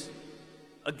 entries.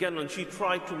 Again, and she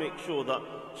tried to make sure that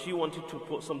she wanted to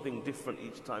put something different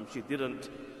each time. She didn't.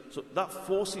 So that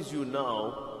forces you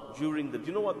now during do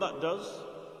you know what that does?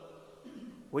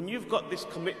 When you've got this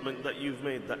commitment that you've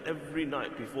made that every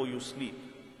night before you sleep,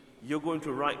 you're going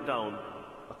to write down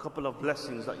a couple of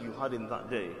blessings that you had in that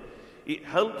day. It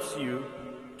helps you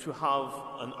to have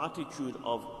an attitude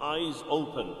of eyes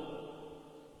open.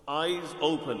 Eyes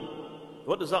open.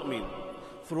 What does that mean?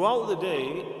 Throughout the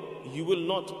day, you will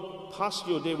not pass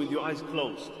your day with your eyes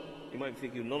closed. You might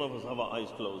think none of us have our eyes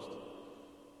closed.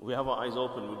 We have our eyes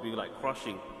open, we'd be like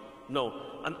crushing. No,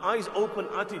 an eyes open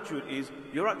attitude is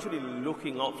you're actually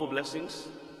looking out for blessings.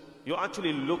 You're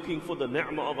actually looking for the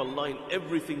ni'mah of Allah in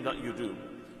everything that you do.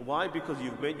 Why? Because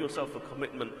you've made yourself a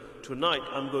commitment. Tonight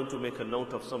I'm going to make a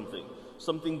note of something.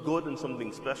 Something good and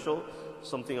something special.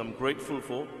 Something I'm grateful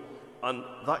for. And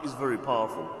that is very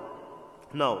powerful.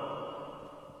 Now,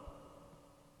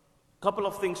 a couple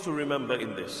of things to remember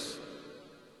in this.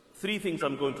 3 things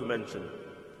I'm going to mention.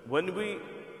 When we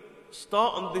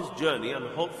start on this journey, and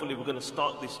hopefully we're going to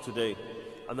start this today,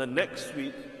 and then next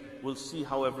week we'll see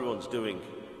how everyone's doing.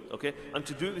 Okay? And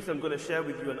to do this, I'm going to share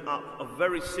with you an app, a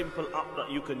very simple app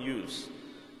that you can use.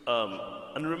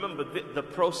 And remember, the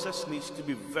process needs to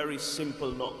be very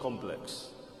simple, not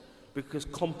complex. Because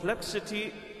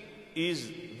complexity is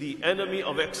the enemy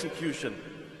of execution.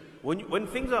 When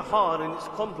things are hard and it's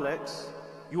complex,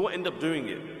 you won't end up doing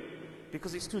it.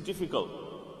 Because it's too difficult.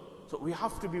 So we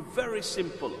have to be very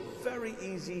simple, very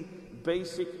easy,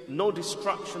 basic, no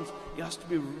distractions. It has to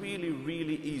be really,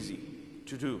 really easy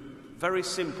to do. Very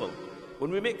simple.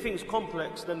 When we make things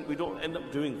complex, then we don't end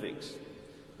up doing things.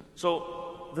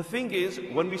 So the thing is,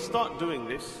 when we start doing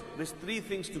this, there's 3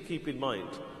 things to keep in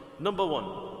mind. Number one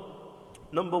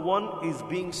is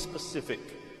being specific.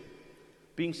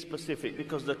 Being specific,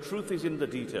 because the truth is in the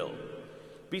detail.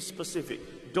 Be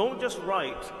specific. Don't just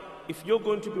write. If you're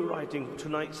going to be writing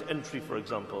tonight's entry, for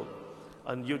example,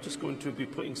 and you're just going to be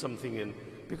putting something in,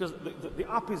 because the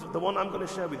app is, the one I'm going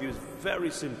to share with you is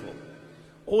very simple.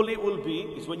 All it will be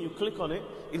is when you click on it,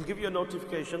 it'll give you a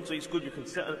notification, so it's good. You can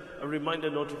set a reminder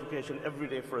notification every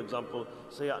day, for example,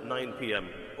 say at 9 p.m.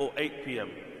 or 8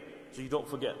 p.m. so you don't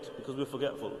forget, because we're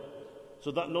forgetful.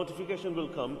 So that notification will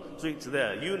come, so it's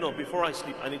there. You know, before I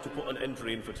sleep, I need to put an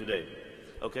entry in for today.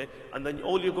 Okay? And then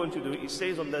all you're going to do, it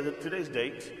says on there today's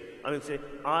date, and it'll say,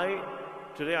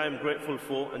 today I am grateful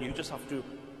for, and you just have to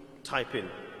type in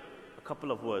a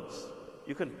couple of words.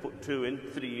 You can put 2 in,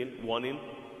 3 in, 1 in.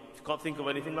 If you can't think of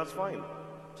anything, that's fine.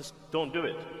 Just don't do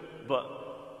it. But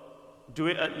do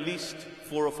it at least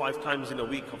 4 or 5 times in a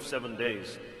week of 7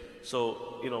 days.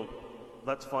 So,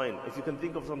 that's fine. If you can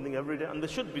think of something every day, and there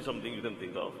should be something you can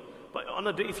think of. But on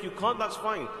a day, if you can't, that's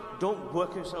fine. Don't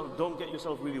get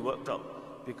yourself really worked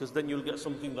up. Because then you'll get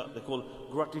something that they call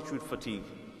gratitude fatigue,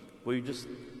 where you just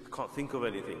can't think of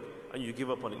anything and you give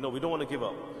up on it. No, we don't want to give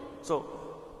up. So,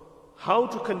 how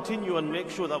to continue and make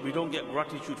sure that we don't get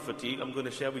gratitude fatigue, I'm going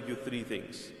to share with you 3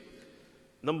 things.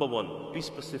 Number 1, be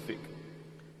specific.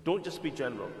 Don't just be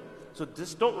general. So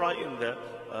just don't write in there,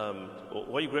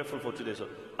 what are you grateful for today? So,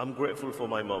 I'm grateful for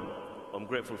my mom. I'm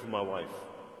grateful for my wife.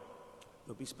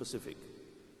 No, be specific.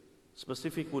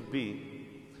 Specific would be,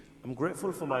 I'm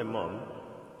grateful for my mom,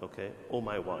 okay, or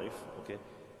my wife, okay,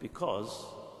 because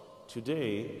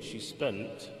today she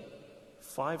spent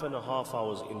 5.5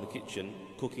 hours in the kitchen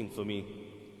cooking for me.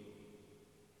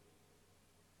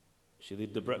 She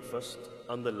did the breakfast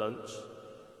and the lunch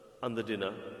and the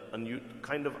dinner, and you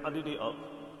kind of added it up,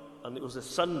 and it was a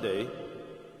Sunday,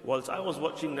 whilst I was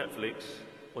watching Netflix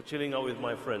or chilling out with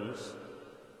my friends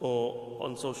or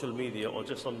on social media or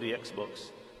just on the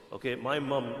Xbox. Okay, my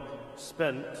mum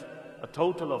spent a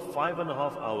total of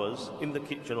 5.5 hours in the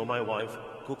kitchen, or my wife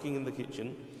cooking in the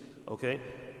kitchen, okay,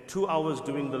 2 hours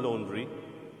doing the laundry,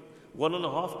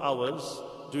 1.5 hours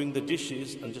doing the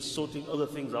dishes and just sorting other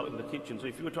things out in the kitchen. So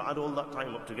if you were to add all that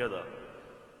time up together,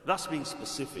 that's being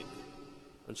specific.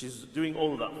 And she's doing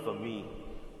all that for me.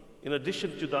 In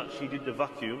addition to that, she did the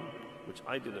vacuum, which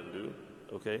I didn't do,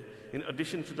 okay? In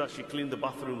addition to that, she cleaned the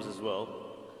bathrooms as well.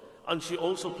 And she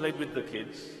also played with the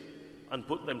kids and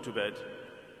put them to bed.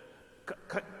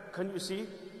 Can you see?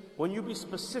 When you be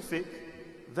specific,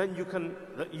 then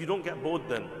you don't get bored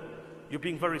then. You're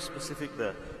being very specific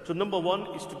there. So number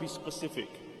one is to be specific.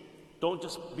 Don't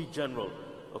just be general,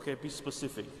 okay? Be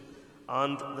specific.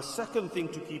 And the second thing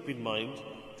to keep in mind,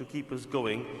 to keep us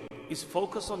going, is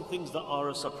focus on things that are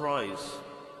a surprise.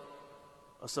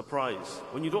 A surprise.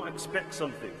 When you don't expect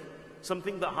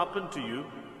something that happened to you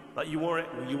that you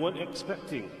weren't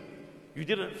expecting. You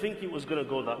didn't think it was going to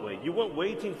go that way. You weren't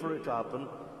waiting for it to happen.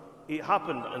 It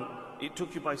happened and it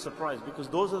took you by surprise, because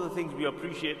those are the things we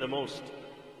appreciate the most.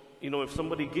 You know, if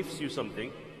somebody gifts you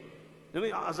something,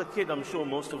 as a kid, I'm sure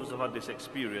most of us have had this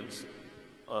experience,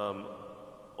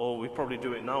 or we probably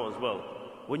do it now as well.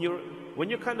 When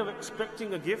you're kind of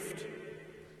expecting a gift,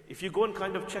 if you go and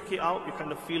kind of check it out, you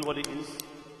kind of feel what it is,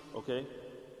 okay?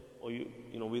 Or you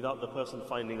know, without the person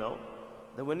finding out,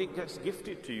 then when it gets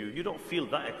gifted to you, you don't feel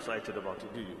that excited about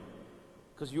it, do you?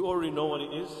 Because you already know what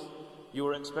it is, you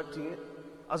were expecting it,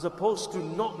 as opposed to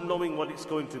not knowing what it's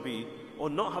going to be, or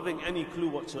not having any clue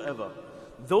whatsoever.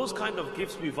 Those kind of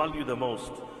gifts we value the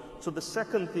most. So the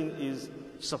second thing is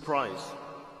surprise.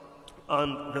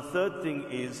 And the third thing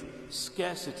is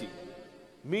scarcity.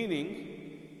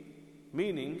 Meaning,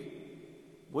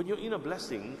 when you're in a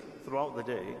blessing throughout the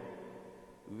day,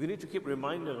 we need to keep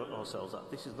reminding ourselves that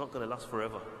this is not going to last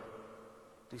forever.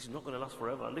 This is not going to last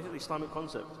forever. And this is the Islamic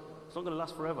concept. It's not going to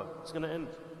last forever. It's going to end.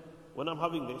 When I'm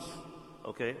having this,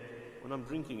 okay, when I'm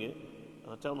drinking it,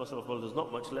 and I tell myself, well, there's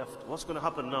not much left. What's going to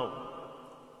happen now?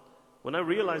 When I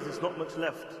realize there's not much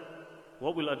left,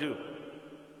 what will I do?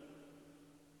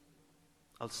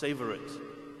 I'll savor it.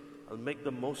 I'll make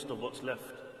the most of what's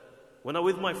left. When I'm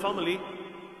with my family,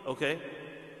 okay,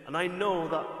 and I know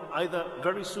that either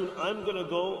very soon I'm going to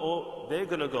go or they're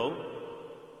going to go,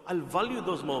 I'll value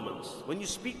those moments. When you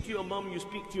speak to your mom, you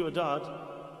speak to your dad,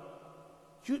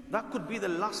 that could be the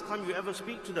last time you ever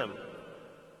speak to them.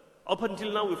 Up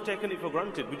until now, we've taken it for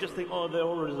granted. We just think, oh, they're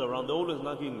always around, they're always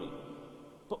nagging me.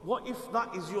 But what if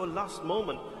that is your last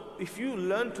moment? If you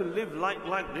learn to live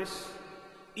like this,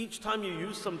 each time you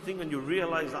use something and you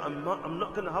realize that I'm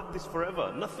not going to have this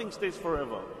forever, nothing stays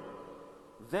forever,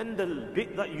 then the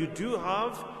bit that you do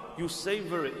have, you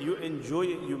savor it, you enjoy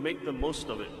it, you make the most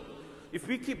of it. If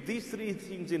we keep these three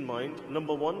things in mind,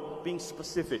 number one, being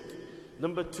specific.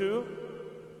 Number two,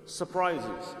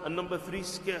 surprises. And number three,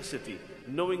 scarcity.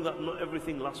 Knowing that not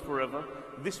everything lasts forever.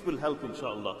 This will help,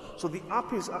 inshallah. So the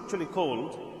app is actually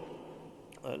called,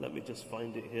 let me just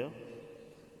find it here.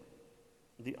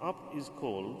 The app is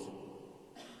called,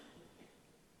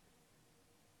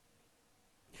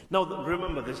 now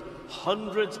remember, there's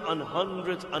hundreds and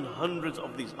hundreds and hundreds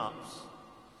of these apps.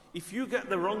 If you get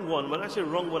the wrong one, when I say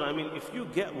wrong one, I mean if you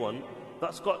get one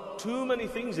that's got too many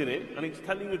things in it and it's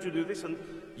telling you to do this, and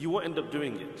you won't end up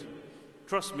doing it.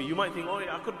 Trust me, you might think, oh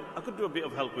yeah, I could do a bit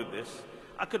of help with this.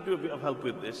 I could do a bit of help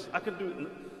with this.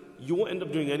 You won't end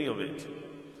up doing any of it.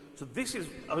 So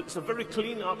it's a very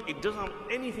clean app. It doesn't have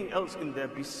anything else in there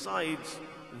besides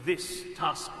this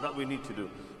task that we need to do.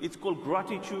 It's called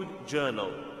Gratitude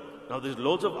Journal. Now there's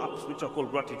loads of apps which are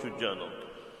called Gratitude Journal.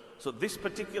 So this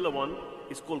particular one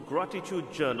is called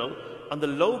Gratitude Journal, and the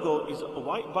logo is a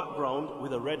white background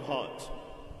with a red heart.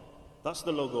 That's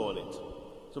the logo on it.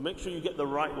 So make sure you get the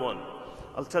right one.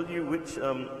 I'll tell you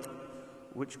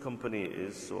which company it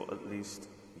is, so at least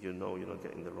you know you're not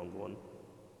getting the wrong one.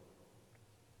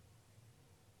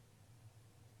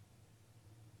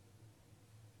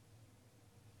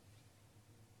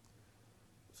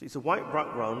 So it's a white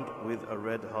background with a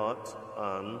red heart,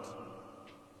 and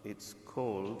it's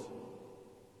called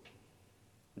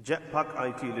Jetpack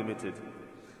IT Limited.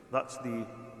 That's the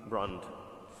brand,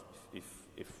 if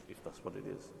that's what it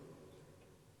is.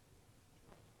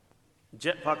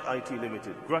 Jetpack IT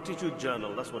Limited. Gratitude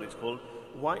Journal, that's what it's called.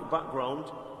 White background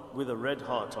with a red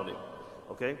heart on it.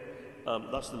 Okay?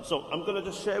 That's them. So I'm going to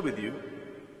just share with you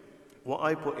what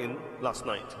I put in last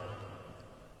night.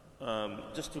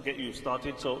 Just to get you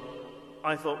started. So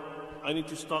I thought I need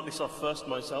to start this off first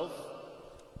myself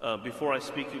before I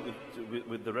speak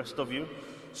with the rest of you.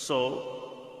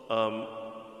 So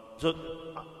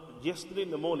yesterday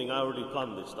in the morning I already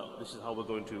planned this stuff. This is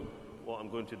what I'm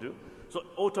going to do. So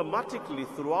automatically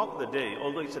throughout the day,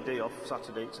 although it's a day off,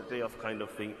 Saturday, it's a day off kind of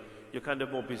thing, You're kind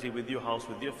of more busy with your house,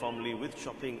 with your family, with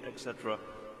shopping, etc.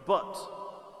 But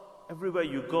everywhere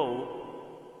you go,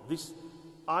 this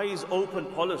eyes open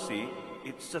policy,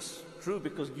 it's just true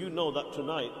because you know that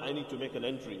tonight I need to make an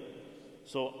entry.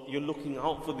 So you're looking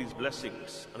out for these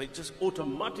blessings, and it just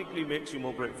automatically makes you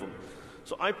more grateful.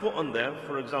 So I put on there,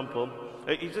 for example,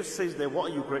 it just says there,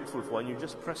 what are you grateful for? And you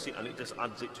just press it and it just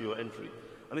adds it to your entry.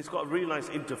 And it's got a really nice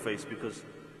interface because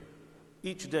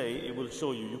each day it will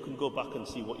show you, you can go back and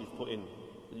see what you've put in.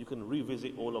 You can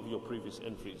revisit all of your previous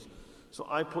entries. So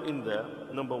I put in there,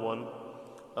 number one,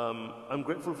 I'm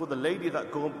grateful for the lady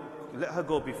that let her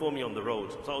go before me on the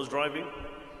road. So I was driving,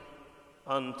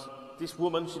 and this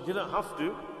woman, she didn't have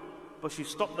to, but she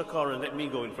stopped the car and let me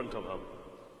go in front of her.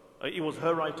 It was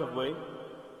her right of way.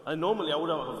 And normally I would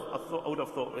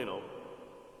have thought, you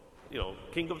know,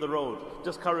 king of the road,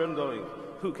 just carry on going.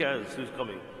 Who cares who's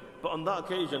coming? But on that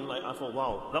occasion, I thought,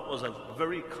 wow, that was a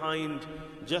very kind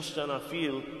gesture, and I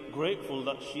feel grateful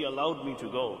that she allowed me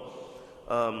to go.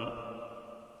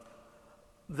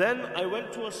 Then I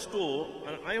went to a store,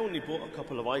 and I only bought a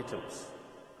couple of items,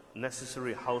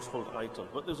 necessary household items.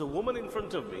 But there's a woman in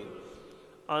front of me,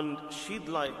 and she'd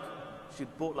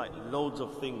bought loads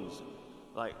of things,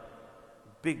 like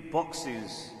big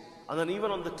boxes. And then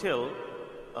even on the till,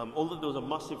 although there was a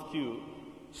massive queue,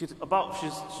 she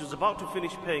was about to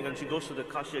finish paying, and she goes to the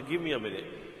cashier, give me a minute.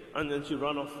 And then she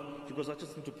ran off. She goes, I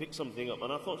just need to pick something up.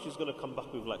 And I thought she was going to come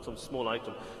back with some small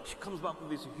item. She comes back with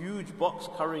this huge box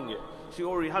carrying it. She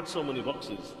already had so many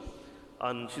boxes.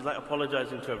 And she's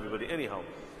apologizing to everybody. Anyhow,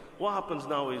 what happens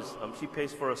now is she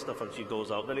pays for her stuff and she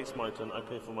goes out. Then it's my turn, I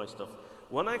pay for my stuff.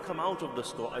 When I come out of the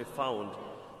store, I found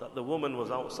that the woman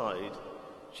was outside.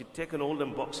 She'd taken all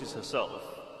them boxes herself.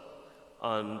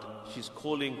 And she's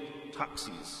calling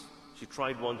taxis. She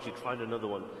tried one, she tried another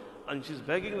one. And she's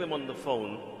begging them on the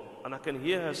phone. And I can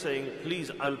hear her saying,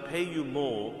 please, I'll pay you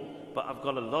more, but I've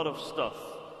got a lot of stuff.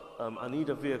 I need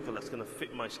a vehicle that's going to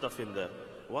fit my stuff in there.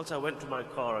 Once I went to my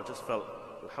car, I just felt,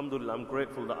 alhamdulillah, I'm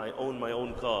grateful that I own my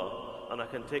own car and I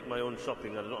can take my own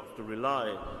shopping. I don't have to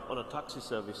rely on a taxi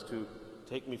service to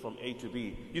take me from A to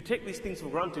B. You take these things for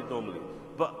granted normally,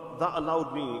 but that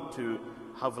allowed me to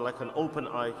have an open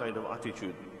eye kind of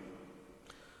attitude.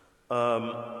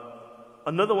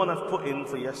 Another one I've put in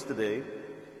for yesterday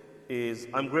is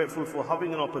I'm grateful for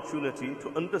having an opportunity to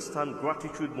understand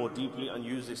gratitude more deeply and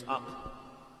use this app.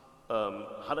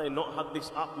 Had I not had this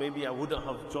app, maybe I wouldn't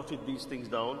have jotted these things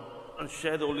down and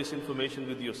shared all this information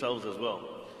with yourselves as well.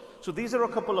 So these are a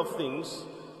couple of things.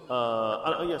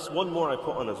 And yes, one more I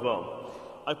put on as well.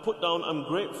 I put down I'm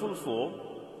grateful for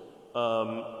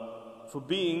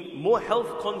being more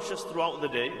health conscious throughout the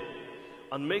day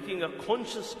and making a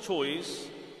conscious choice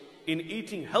in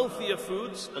eating healthier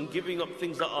foods and giving up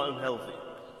things that are unhealthy.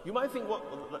 You might think,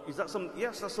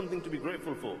 yes, that's something to be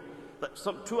grateful for. That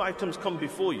two items come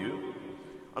before you,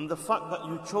 and the fact that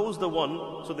you chose the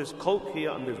one, so there's Coke here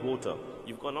and there's water.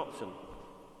 You've got an option.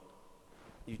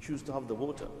 You choose to have the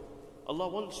water. Allah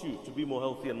wants you to be more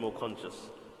healthy and more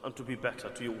conscious and to be better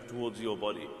towards your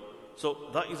body. So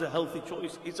that is a healthy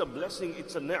choice. It's a blessing,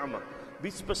 it's a ni'mah.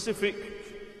 Be specific,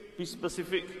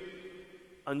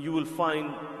 and you will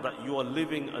find that you are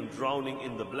living and drowning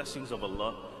in the blessings of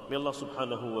Allah. May Allah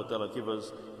subhanahu wa ta'ala give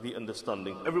us the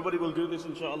understanding. Everybody will do this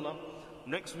inshallah.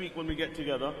 Next week when we get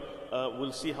together,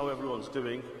 we'll see how everyone's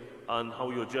doing and how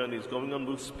your journey is going, and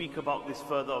we'll speak about this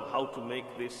further of how to make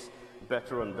this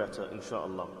better and better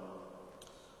inshallah.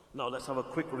 Now let's have a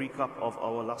quick recap of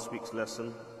our last week's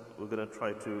lesson. We're going to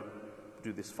try to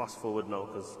do this fast forward now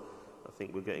because I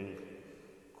think we're getting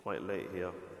quite late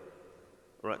here.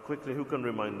 Right, quickly, who can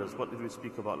remind us? What did we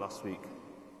speak about last week?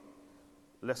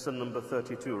 Lesson number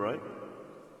 32, right?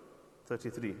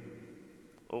 33.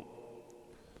 Oh.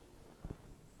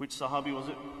 Which Sahabi was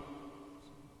it?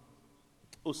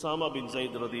 Usama bin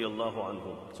Zayd radiyallahu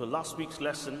anhu. So last week's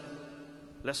lesson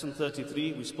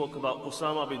 33, we spoke about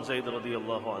Usama bin Zayd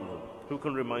radiyallahu anhu. Who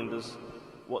can remind us?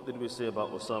 What did we say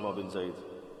about Usama bin Zayd?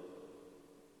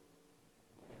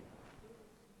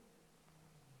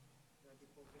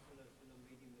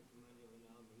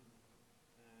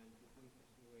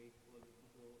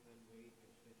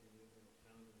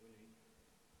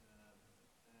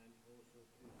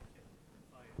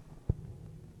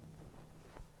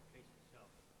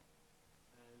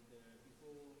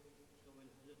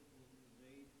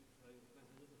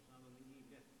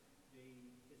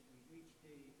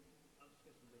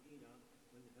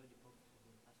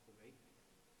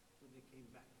 Came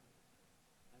back,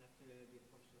 and after the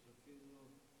Prophet's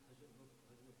funeral, Hazrat Bakr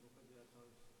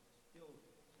still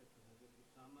said to Hazrat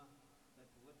Usama that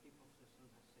what the Prophet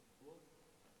has set forth,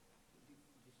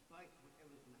 despite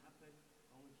whatever is going to happen,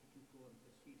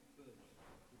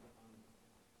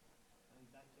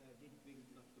 that did bring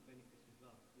lots of benefits as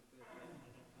well, because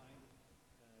at that time,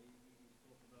 you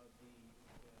spoke about the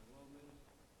Romans,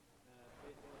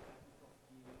 they were happy of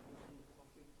the Muslim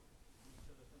prophet, he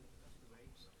sort of passed away,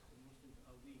 the Muslims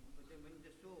are weak. But then when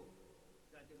they saw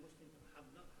that the Muslims are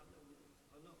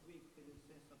not weak in the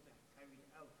sense of they carried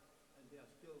out, and they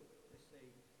are still, let's say,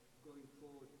 going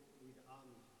forward with the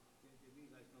armies, they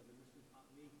realize now the Muslims aren't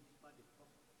weak, despite the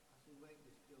prophet passing away,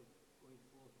 they're still going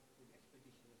forward with the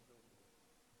expedition and so forth.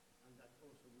 And that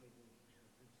also made them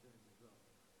concerned as well.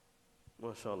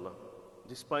 MashaAllah.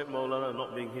 Despite Maulana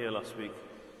not being here last week,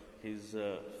 he's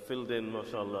filled in,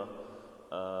 MashaAllah,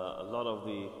 a lot of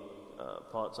the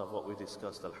parts of what we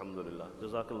discussed, Alhamdulillah.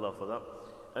 Jazakallah for that.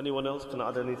 Anyone else can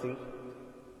add anything?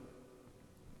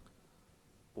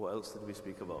 What else did we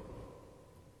speak about?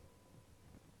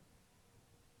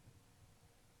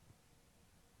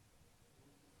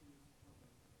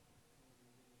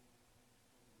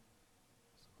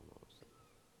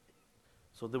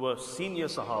 So there were senior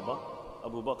Sahaba,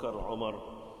 Abu Bakr, Umar,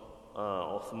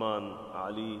 Uthman,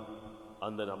 Ali,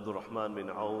 and then Abdul Rahman bin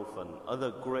Auf, and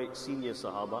other great senior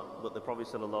Sahaba. But the Prophet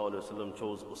ﷺ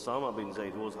chose Usama bin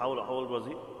Zayd. How old was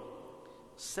he?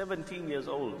 17 years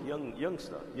old,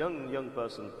 young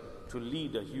person, to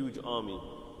lead a huge army.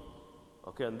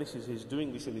 Okay, and he's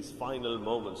doing this in his final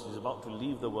moments. He's about to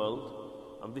leave the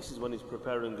world, and this is when he's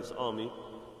preparing this army,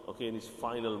 okay, in his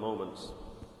final moments.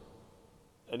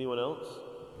 Anyone else?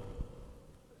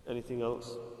 Anything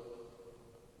else?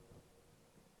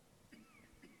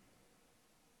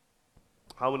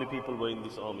 How many people were in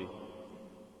this army?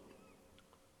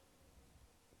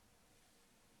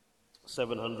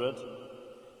 700.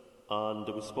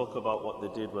 And we spoke about what they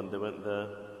did when they went there.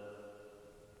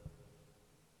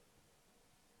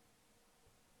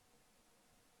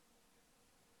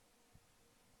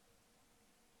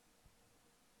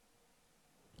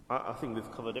 I think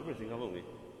we've covered everything, haven't we?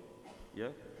 Yeah?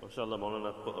 MashaAllah,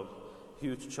 Maulana put a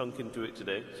huge chunk into it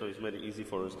today, so he's made it easy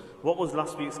for us. What was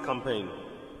last week's campaign?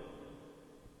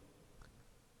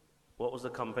 What was the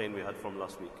campaign we had from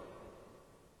last week?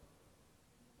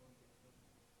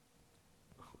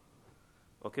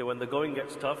 Okay, when the going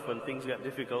gets tough, when things get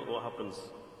difficult, what happens?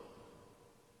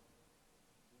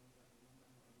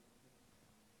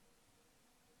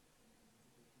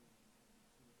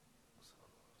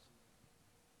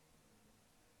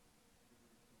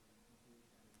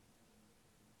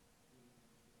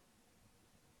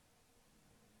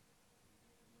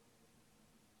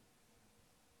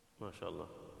 MashaAllah.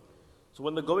 So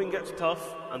when the going gets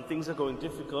tough and things are going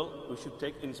difficult, we should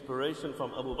take inspiration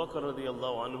from Abu Bakr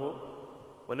radiallahu anhu.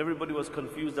 When everybody was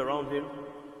confused around him,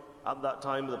 at that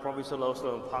time the Prophet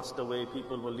ﷺ passed away,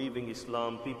 people were leaving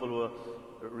Islam, people were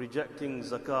rejecting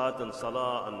zakat and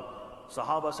salah, and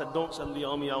Sahaba said, don't send the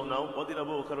army out now. What did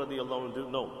Abu Bakr radiallahu anhu do?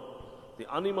 No.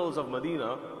 The animals of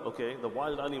Medina, okay, the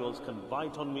wild animals can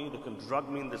bite on me, they can drag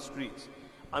me in the streets.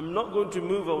 I'm not going to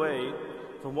move away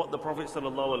from what the Prophet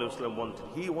ﷺ wanted.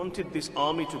 He wanted this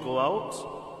army to go out.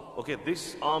 Okay,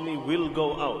 this army will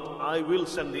go out. I will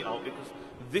send it out because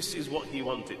this is what he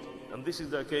wanted. And this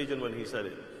is the occasion when he said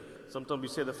it. Sometimes we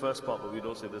say the first part, but we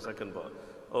don't say the second part.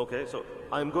 Okay, so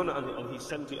I'm going to, and he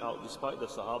sent it out despite the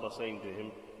Sahaba saying to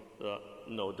him,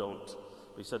 no, don't.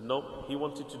 He said, no, he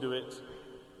wanted to do it,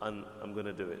 and I'm going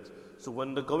to do it. So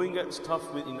when the going gets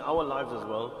tough in our lives as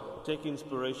well, take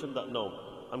inspiration that no,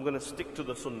 I'm going to stick to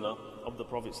the sunnah of the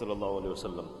Prophet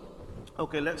ﷺ.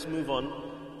 Okay, let's move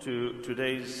on to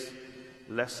today's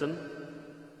lesson,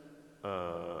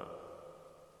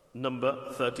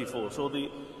 number 34. So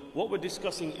what we're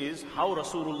discussing is how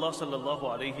Rasulullah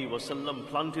ﷺ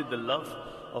planted the love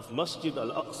of Masjid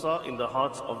al-Aqsa in the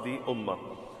hearts of the Ummah.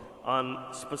 And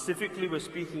specifically we're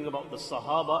speaking about the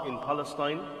Sahaba in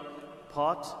Palestine,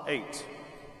 part 8.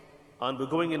 And we're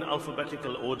going in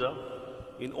alphabetical order,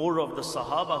 in order of the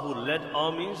Sahaba who led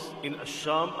armies in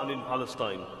Asham and in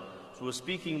Palestine. So we're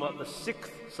speaking about the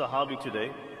 6th Sahabi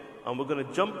today, and we're going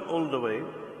to jump all the way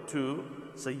to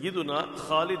Sayyiduna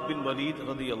Khalid bin Walid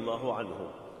radiyallahu anhu.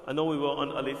 I know we were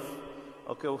on Alif,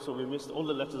 okay, so we missed all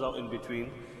the letters out in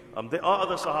between. There are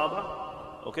other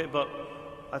Sahaba, okay, but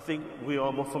I think we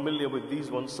are more familiar with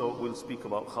these ones, so we'll speak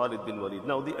about Khalid bin Walid.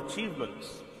 Now the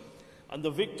achievements and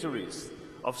the victories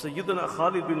of Sayyidina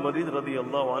Khalid bin Walid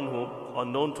radiyallahu anhu are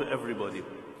known to everybody.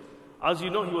 As you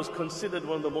know, he was considered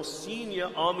one of the most senior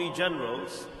army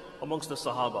generals amongst the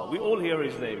Sahaba. We all hear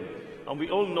his name, and we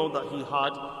all know that he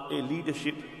had a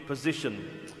leadership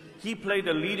position. He played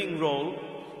a leading role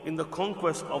in the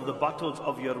conquest of the battles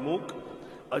of Yarmouk,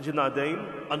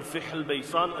 Ajnadain, and Fihl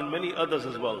al-Baysan, and many others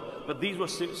as well. But these were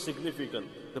significant.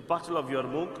 The Battle of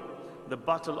Yarmouk, the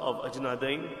Battle of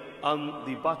Ajnadain, and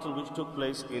the battle which took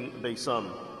place in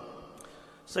Baysan.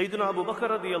 Sayyidina Abu Bakr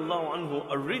radiallahu anhu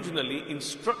originally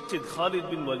instructed Khalid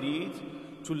bin Walid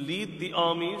to lead the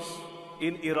armies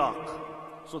in Iraq.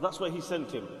 So that's why he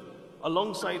sent him.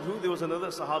 Alongside who? There was another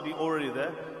Sahabi already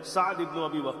there, Sa'd ibn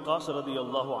Abi Waqqas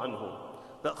radiallahu anhu.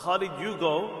 That Khalid, you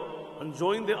go and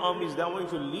join the armies. They are going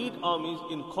to lead armies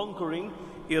in conquering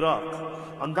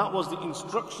Iraq. And that was the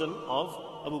instruction of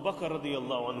Abu Bakr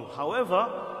radiallahu anhu. However,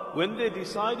 when they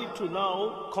decided to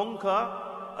now conquer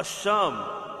Ash-Sham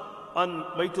and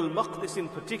Baytul Maqdis in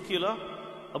particular,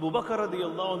 Abu Bakr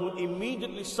radiallahu anhu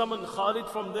immediately summoned Khalid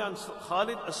from there and said,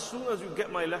 Khalid, as soon as you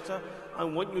get my letter, I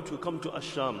want you to come to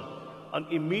Ash-Sham. And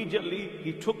immediately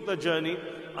he took the journey,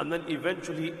 and then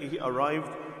eventually he arrived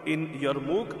in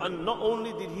Yarmouk. And not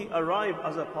only did he arrive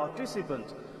as a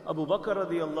participant, Abu Bakr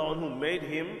radiallahu anhu made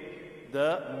him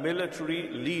the military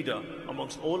leader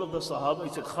amongst all of the Sahaba.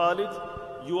 He said, Khalid,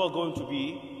 you are going to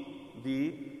be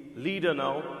the leader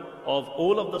now of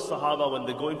all of the Sahaba when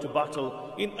they go into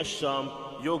battle in Ash-Sham.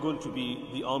 You're going to be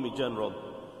the army general.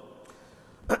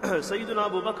 Sayyidina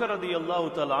Abu Bakr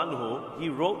radiallahu ta'ala anhu, he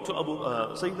wrote to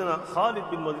Sayyidina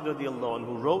Khalid bin Walid radiallahu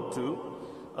anhu wrote to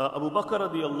Abu Bakr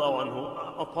radiallahu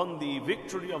anhu upon the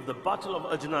victory of the Battle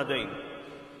of Ajnadain.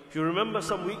 If you remember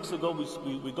some weeks ago,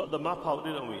 we got the map out,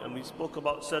 didn't we? And we spoke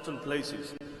about certain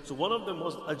places. So one of them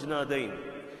was Ajnadain.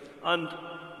 And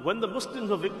when the Muslims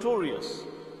were victorious,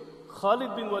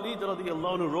 Khalid bin Walid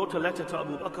radiallahu anhu wrote a letter to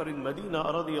Abu Bakr in Medina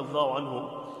radiallahu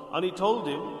anhu, and he told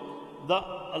him that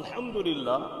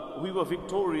Alhamdulillah, we were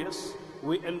victorious.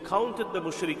 We encountered the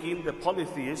mushrikeen, the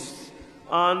polytheists,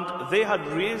 and they had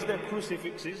raised their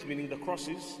crucifixes, meaning the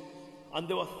crosses, and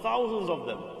there were thousands of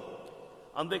them.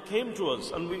 And they came to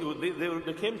us, and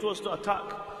they came to us to attack.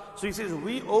 So he says,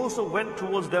 we also went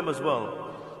towards them as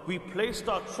well. We placed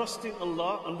our trust in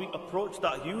Allah and we approached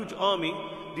that huge army,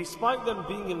 despite them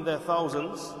being in their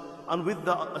thousands, and with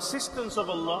the assistance of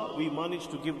Allah, we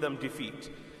managed to give them defeat.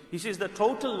 He says the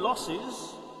total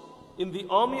losses in the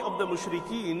army of the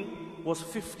mushrikeen was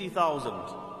 50,000.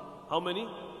 How many?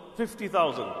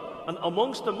 50,000. And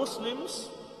amongst the Muslims,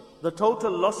 the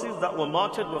total losses that were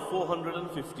martyred were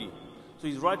 450. So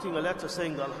he's writing a letter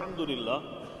saying that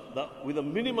Alhamdulillah, that with a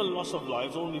minimal loss of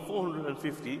lives, only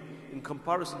 450, in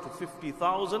comparison to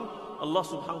 50,000, Allah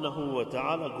subhanahu wa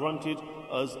ta'ala granted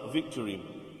us victory.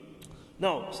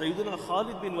 Now, Sayyidina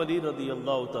Khalid bin Walid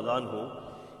radiallahu ta'ala anhu,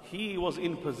 he was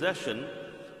in possession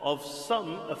of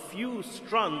a few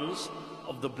strands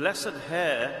of the blessed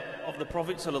hair of the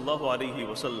Prophet sallallahu alaihi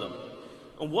wasallam.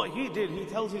 And what he did, he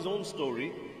tells his own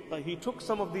story, that he took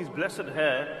some of these blessed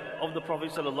hair of the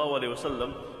Prophet sallallahu alaihi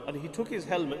wasallam, and he took his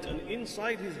helmet, and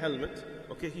inside his helmet,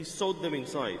 he sewed them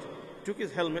inside. He took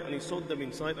his helmet and he sewed them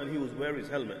inside, and he was wearing his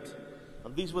helmet.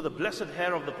 And these were the blessed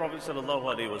hair of the Prophet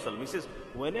sallallahu alaihi wasallam. He says,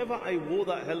 whenever I wore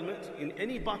that helmet, in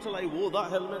any battle I wore that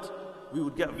helmet, we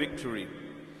would get victory.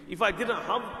 If I didn't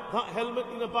have that helmet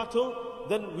in a battle,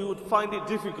 then we would find it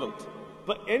difficult.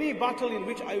 But any battle in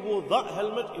which I wore that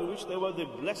helmet, in which there were the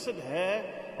blessed hair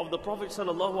of the Prophet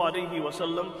sallallahu alaihi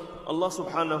wasallam, Allah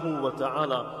subhanahu wa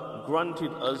ta'ala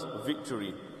granted us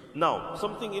victory. Now,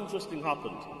 something interesting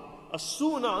happened. As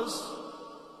soon as,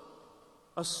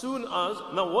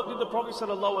 now what did the Prophet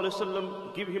sallallahu alaihi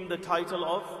wasallam give him the title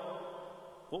of?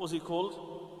 What was he called?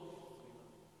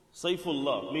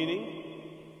 Saifullah, meaning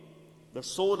the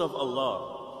sword of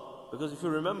Allah. Because if you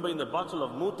remember in the battle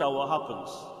of Mu'tah, what happens?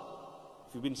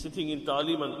 If you've been sitting in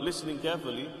Ta'aleem and listening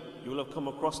carefully, you will have come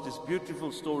across this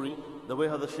beautiful story, the way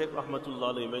how the Shaykh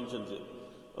Rahmatullah Alayhi mentions it.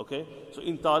 Okay? So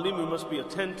in Ta'aleem, we must be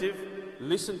attentive,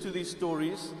 listen to these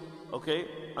stories,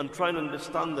 and try and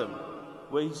understand them.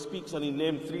 Where he speaks and he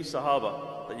named 3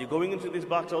 Sahaba, that you're going into this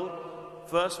battle,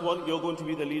 first one, you're going to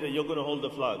be the leader, you're going to hold the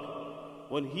flag.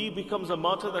 When he becomes a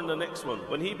martyr, then the next one.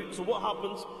 So what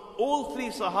happens? All 3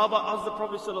 Sahaba, as the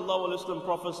Prophet ﷺ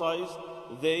prophesies,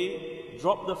 they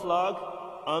dropped the flag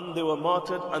and they were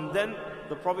martyred. And then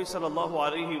the Prophet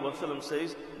ﷺ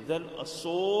says, then a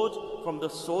sword from the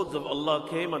swords of Allah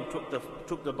came and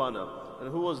took the banner. And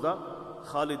who was that?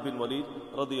 Khalid bin Walid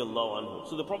radiallahu anhu.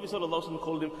 So the Prophet ﷺ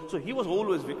called him. So he was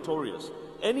always victorious.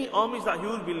 Any armies that he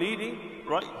would be leading,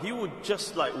 right, he would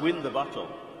just win the battle.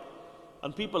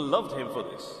 And people loved him for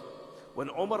this. When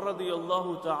Umar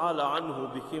radiallahu ta'ala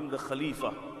anhu became the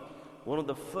Khalifa, one of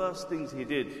the first things he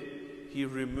did, he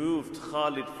removed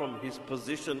Khalid from his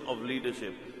position of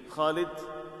leadership. Khalid,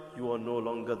 you are no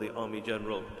longer the army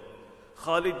general.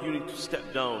 Khalid, you need to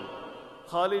step down.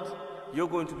 Khalid, you're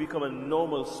going to become a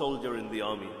normal soldier in the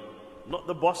army. Not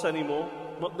the boss anymore,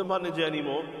 not the manager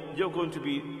anymore. You're going to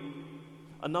be...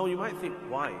 And now you might think,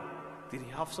 why? Did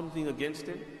he have something against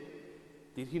him?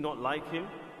 Did he not like him?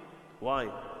 Why?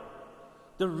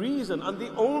 The reason and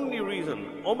the only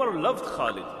reason Umar loved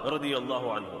Khalid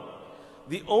radiyallahu anhu,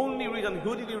 the only reason,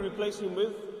 who did he replace him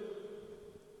with?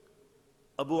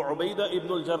 Abu Ubaidah ibn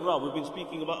al-Jarrah. We've been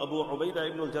speaking about Abu Ubaidah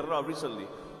ibn al-Jarrah recently.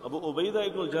 Abu Ubaidah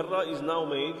ibn al-Jarrah is now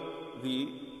made the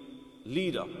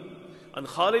leader. And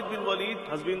Khalid bin Walid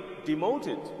has been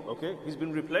demoted, okay? He's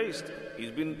been replaced.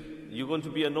 You're going to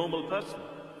be a normal person.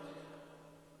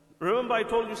 Remember I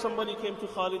told you somebody came to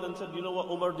Khalid and said, you know what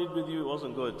Umar did with you? It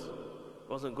wasn't good. It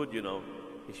wasn't good, you know.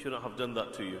 He shouldn't have done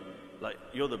that to you. Like,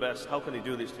 you're the best. How can he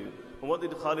do this to you? And what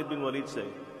did Khalid bin Walid say?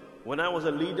 When I was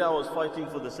a leader, I was fighting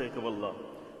for the sake of Allah.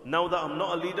 Now that I'm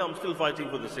not a leader, I'm still fighting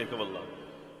for the sake of Allah.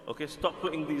 Okay, stop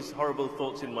putting these horrible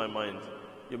thoughts in my mind.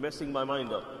 You're messing my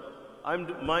mind up.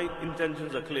 My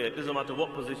intentions are clear. It doesn't matter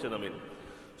what position I'm in.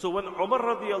 So when Umar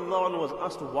radiallahu anhu was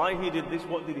asked why he did this,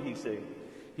 what did he say?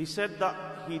 He said that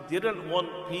he didn't want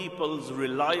people's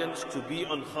reliance to be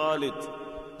on Khalid.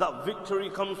 That victory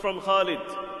comes from Khalid.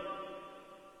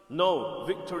 No,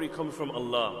 victory comes from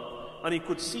Allah. And he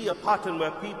could see a pattern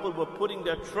where people were putting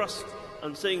their trust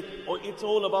and saying, oh, it's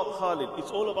all about Khalid, it's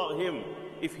all about him.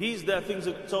 If he's there, things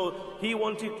are... So he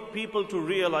wanted people to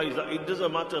realize that it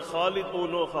doesn't matter Khalid or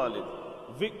no Khalid.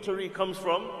 Victory comes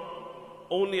from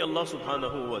only Allah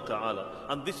subhanahu wa ta'ala.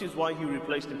 And this is why he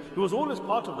replaced him. He was always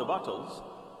part of the battles.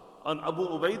 And Abu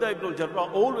Ubaidah ibn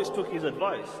al-Jarrah always took his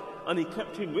advice. And he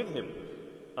kept him with him.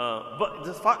 But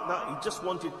the fact that he just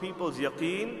wanted people's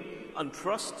yaqeen and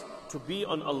trust to be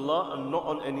on Allah and not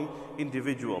on any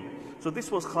individual. So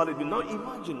this was Khalid bin. Now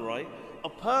imagine, right, a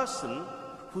person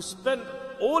who spent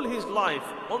all his life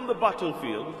on the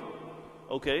battlefield,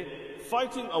 okay,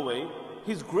 fighting away.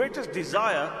 His greatest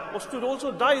desire was to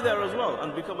also die there as well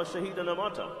and become a shaheed and a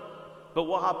martyr. But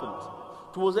what happened?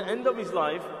 Towards the end of his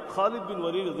life, Khalid bin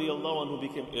Walid radiyallahu anhu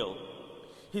became ill.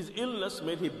 His illness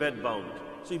made him bedbound,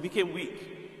 so he became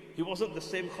weak. He wasn't the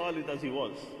same Khalid as he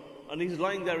was. And he's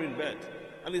lying there in bed,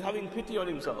 and he's having pity on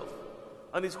himself.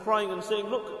 And he's crying and saying,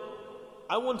 look,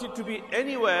 I wanted to be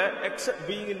anywhere except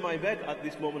being in my bed at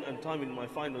this moment and time in my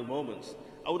final moments.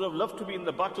 I would have loved to be in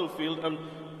the battlefield and,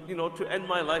 you know, to end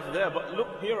my life there. But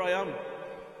look, here I am.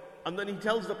 And then he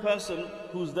tells the person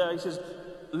who's there, he says,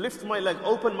 lift my leg,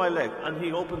 open my leg. And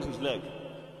he opens his leg.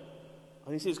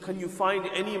 And he says, can you find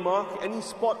any mark, any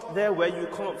spot there where you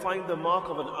can't find the mark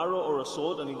of an arrow or a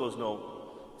sword? And he goes, no.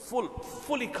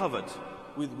 Fully covered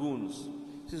with wounds.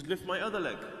 He says, lift my other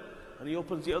leg. And he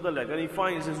opens the other leg and he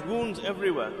finds there's wounds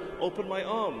everywhere. Open my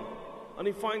arm. And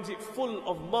he finds it full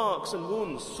of marks and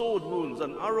wounds, sword wounds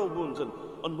and arrow wounds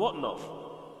and whatnot.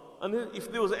 And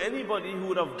if there was anybody who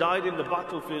would have died in the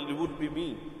battlefield, it would be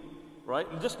me. Right?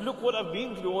 Just look what I've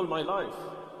been through all my life.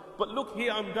 But look,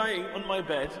 here I'm dying on my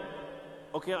bed.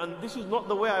 Okay, and this is not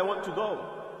the way I want to go.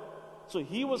 So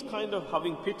he was kind of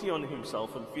having pity on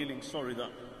himself and feeling sorry that,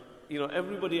 you know,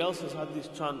 everybody else has had this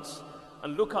chance.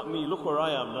 And look at me, look where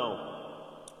I am now.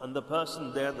 And the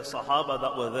person there, the Sahaba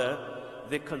that were there,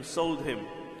 they consoled him.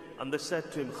 And they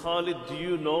said to him, Khalid, do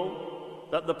you know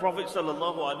that the Prophet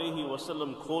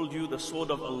ﷺ called you the sword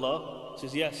of Allah? He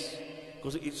says, yes.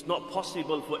 Because it's not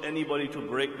possible for anybody to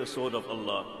break the sword of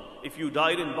Allah. If you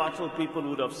died in battle, people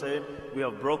would have said, we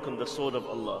have broken the sword of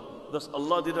Allah. Thus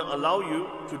Allah didn't allow you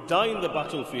to die in the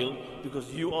battlefield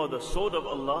because you are the sword of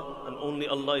Allah and only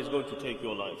Allah is going to take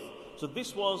your life. So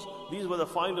these were the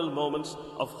final moments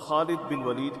of Khalid bin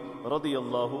Walid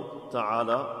radiyallahu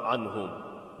ta'ala anhum.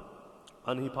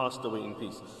 And he passed away in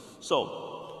peace.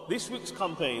 So, this week's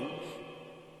campaign,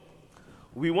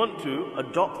 we want to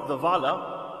adopt the valor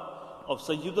of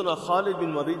Sayyidina Khalid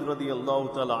bin Walid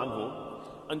radiyallahu ta'ala anhu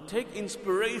and take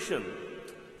inspiration.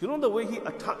 You know the way he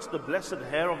attached the blessed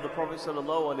hair of the Prophet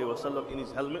sallallahu alaihi wasallam in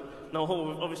his helmet? Now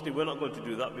obviously we're not going to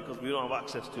do that because we don't have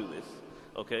access to this.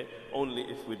 Okay, only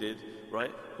if we did,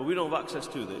 right? But we don't have access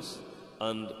to this.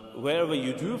 And wherever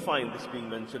you do find this being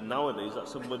mentioned nowadays, that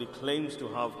somebody claims to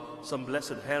have some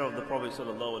blessed hair of the Prophet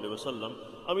sallallahu alaihi wasallam,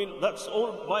 I mean, that's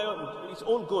all, it's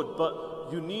all good,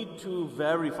 but you need to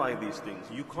verify these things.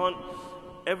 You can't,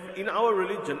 in our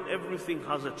religion, everything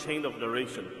has a chain of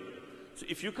narration. So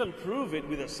if you can prove it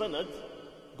with a sanad,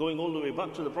 going all the way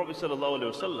back to the Prophet sallallahu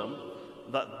alaihi wasallam,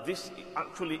 that this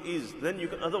actually is, then you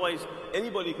can, otherwise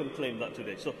anybody can claim that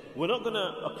today. So we're not going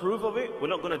to approve of it, we're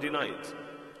not going to deny it.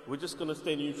 We're just going to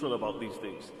stay neutral about these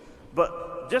things.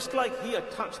 But just like he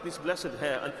attached this blessed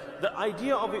hair, and the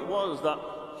idea of it was that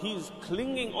he's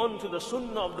clinging on to the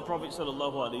sunnah of the Prophet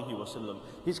sallallahu alaihi wasallam.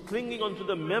 He's clinging on to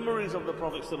the memories of the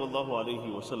Prophet sallallahu alaihi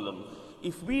wasallam.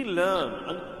 If we learn,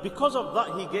 and because of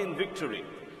that he gained victory.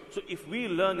 So if we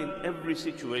learn in every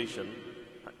situation,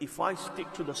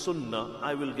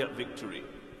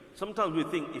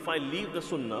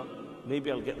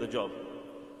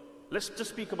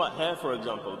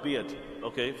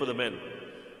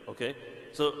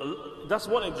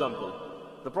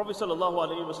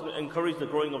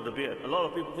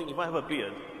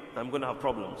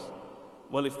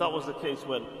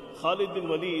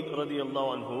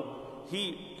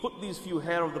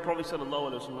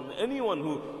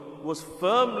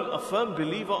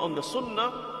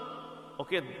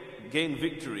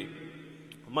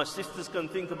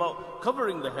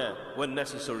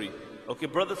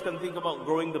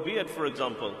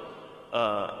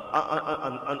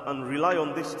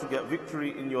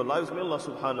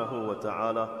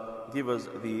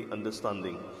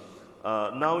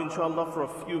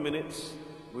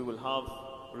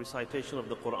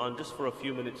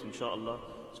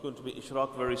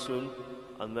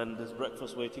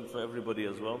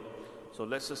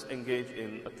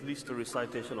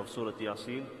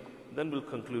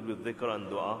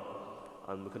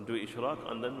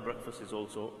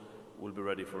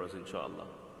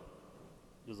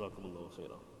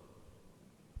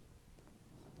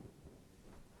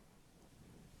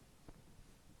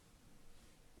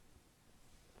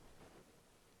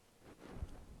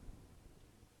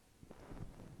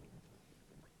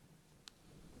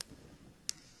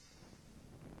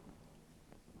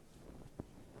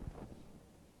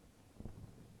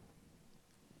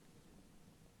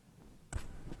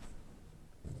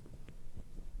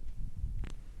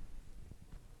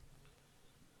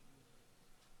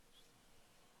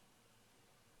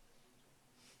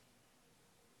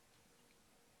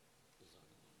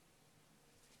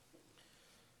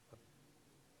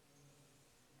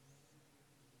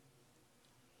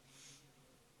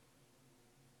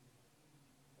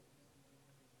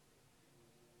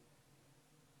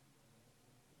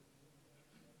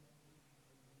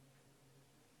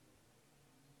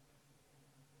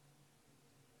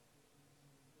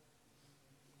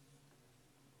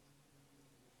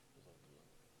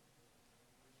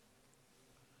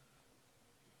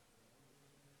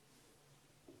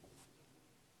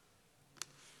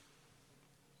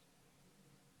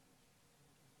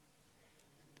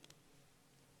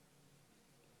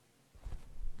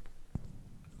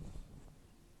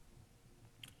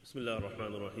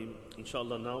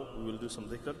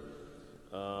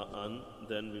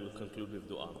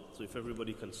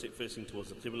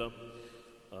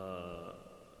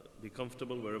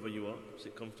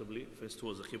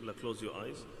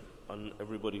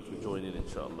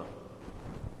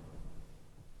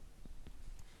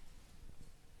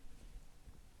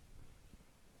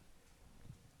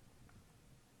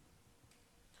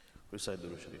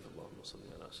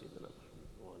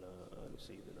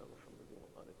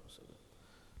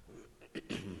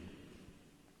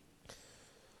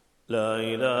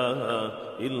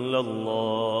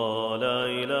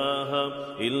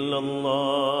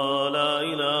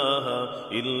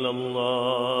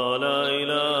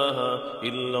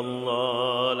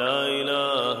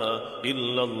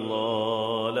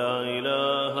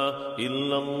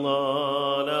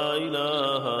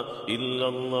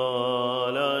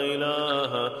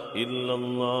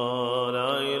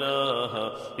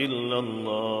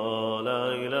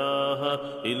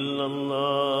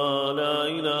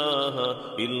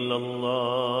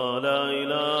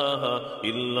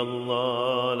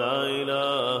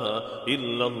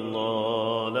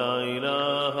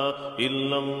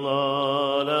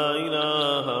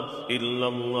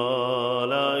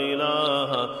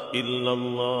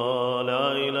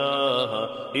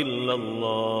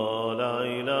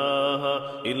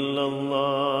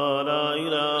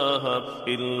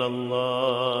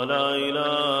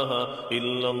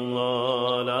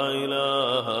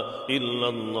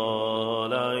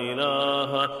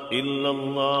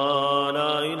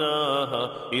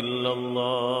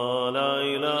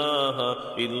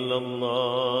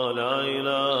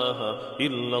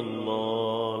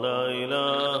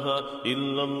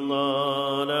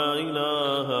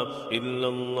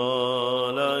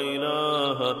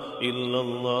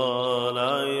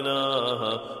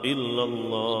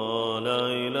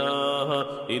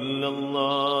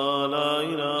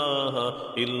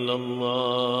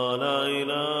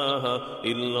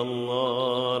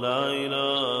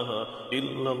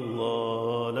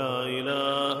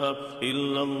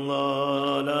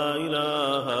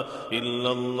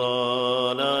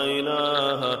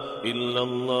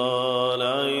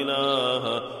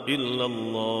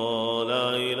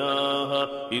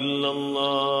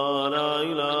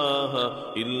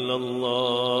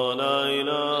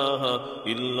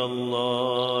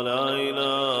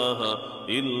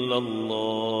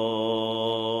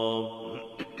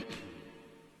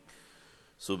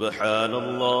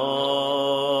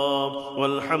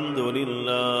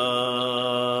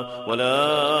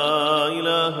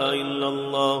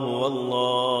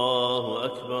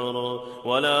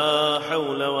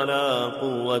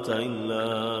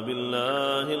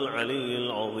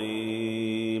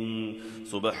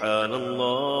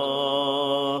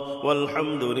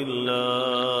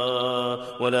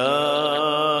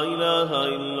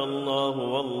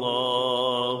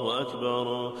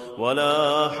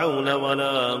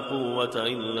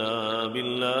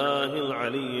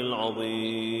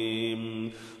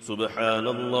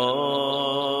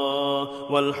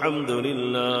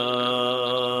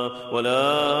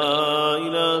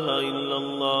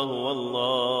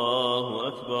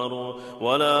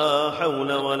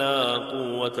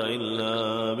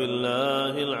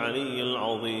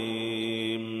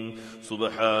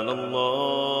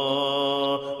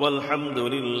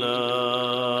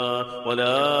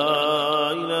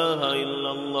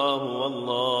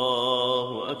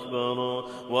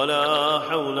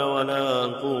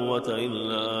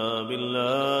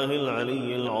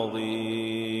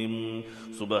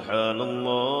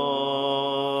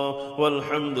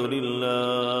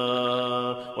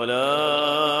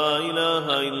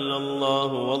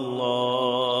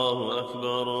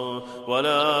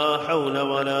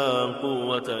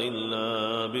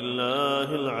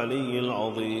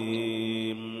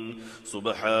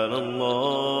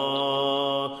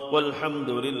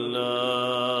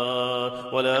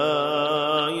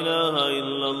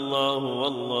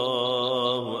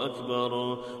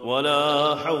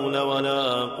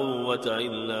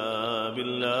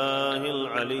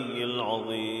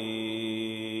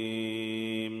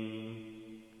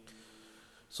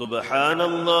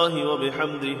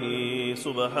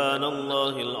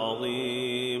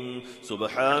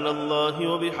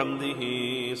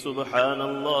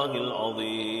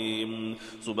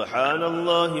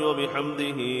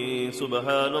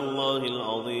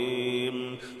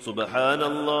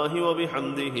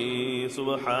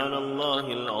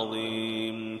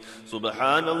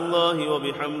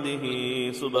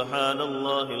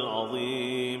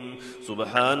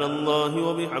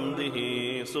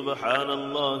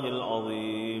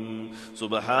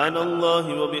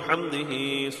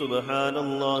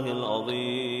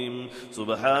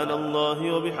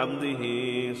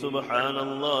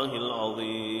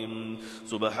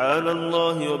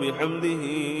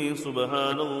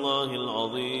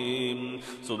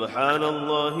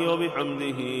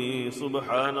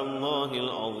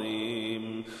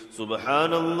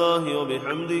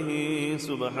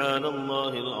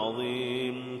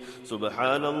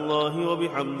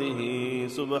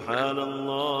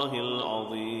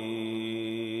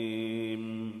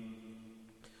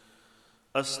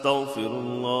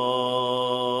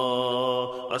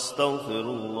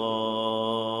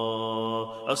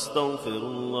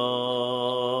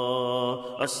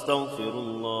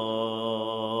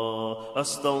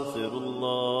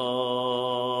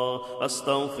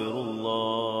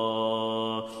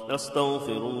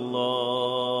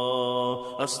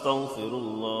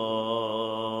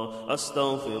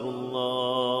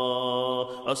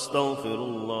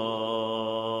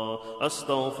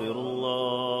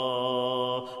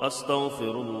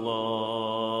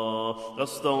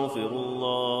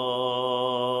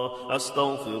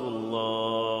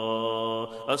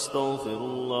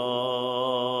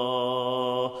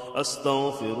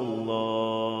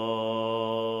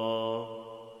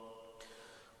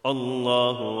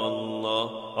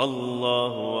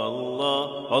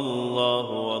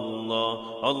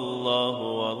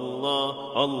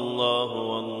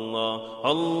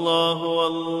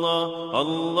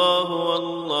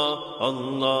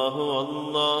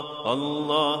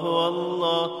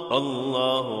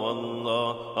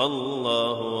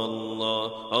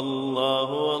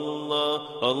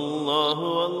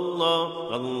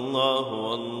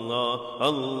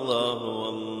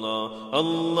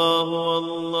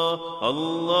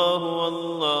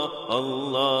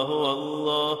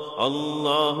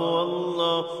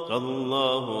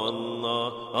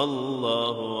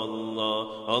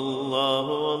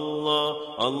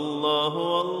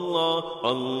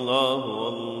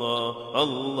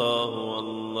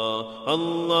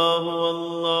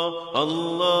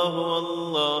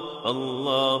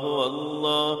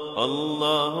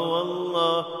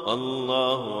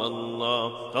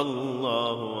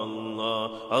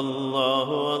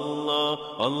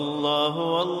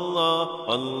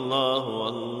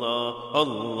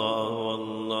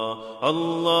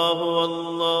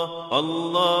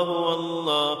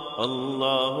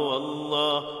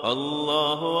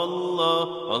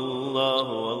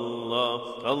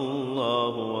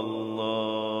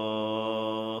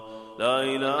 لا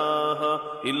إله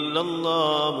إلا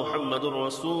الله محمد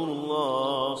رسول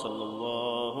الله صلى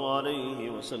الله عليه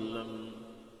وسلم.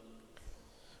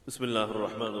 بسم الله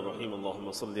الرحمن الرحيم.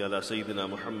 اللهم صل على سيدنا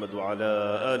محمد وعلى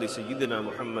آل سيدنا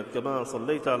محمد كما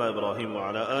صليت على إبراهيم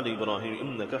وعلى آل إبراهيم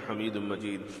إنك حميد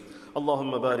مجيد.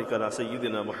 اللهم بارك على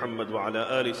سيدنا محمد وعلى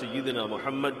آل سيدنا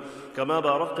محمد كما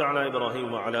باركت على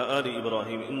إبراهيم وعلى آل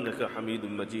إبراهيم إنك حميد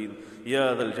مجيد.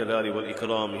 يا ذا الجلال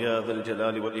والإكرام، يا ذا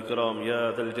الجلال والإكرام،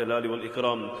 يا ذا الجلال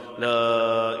والإكرام. لا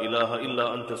إله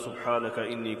إلا أنت سبحانك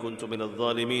إني كنت من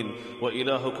الظالمين.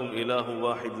 وإلهكم إله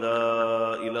واحد لا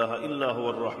إله إلا هو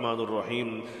الرحمن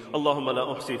الرحيم. اللهم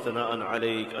لا أحصي ثناء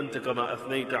عليك أنت كما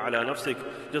أثنيت على نفسك.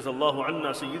 جزى الله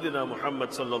عنا سيدنا محمد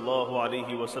صلى الله عليه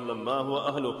وسلم ما هو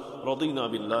أهله. رضينا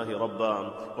بالله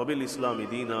ربا وبالإسلام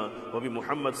دينا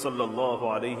وبمحمد صلى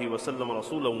الله عليه وسلم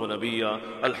رسولا ونبيا.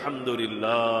 الحمد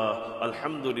لله،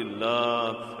 الحمد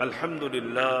لله، الحمد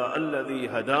لله الذي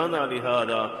هدانا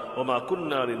لهذا وما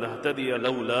كنا لنهتدي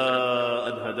لولا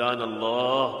أن هدانا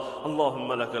الله.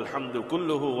 اللهم لك الحمد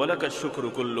كله ولك الشكر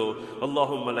كله.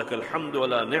 اللهم لك الحمد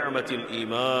ولا نعمة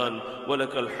الإيمان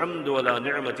ولك الحمد ولا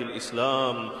نعمة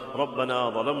الإسلام. ربنا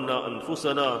ظلمنا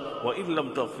أنفسنا وإن لم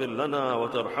تغفر لنا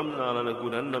وترحمنا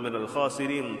لنكونن من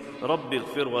الخاسرين. رب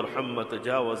اغفر وارحم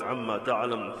وتجاوز عما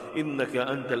تعلم إنك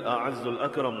أنت الأعز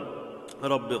الأكرم.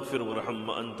 رب اغفر وارحم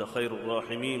وأنت خير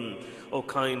الراحمين. O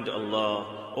kind Allah,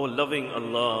 O loving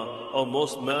Allah, O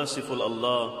most merciful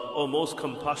Allah, O most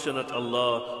compassionate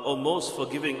Allah, O most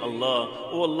forgiving Allah.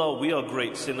 O Allah, we are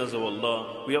great sinners, O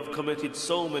Allah. We have committed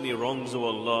so many wrongs, O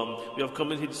Allah. We have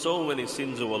committed so many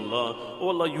sins, O Allah. O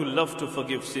Allah, you love to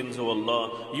forgive sins, O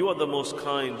Allah. You are the most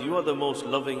kind, you are the most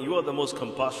loving, you are the most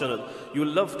compassionate. You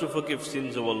love to forgive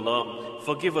sins, O Allah.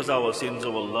 Forgive us our sins,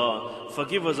 O Allah.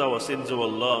 Forgive us our sins, O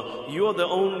Allah. You are the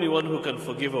only one who can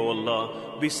forgive, O Allah.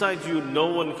 Besides you, no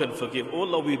one can forgive. O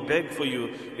Allah, we beg for you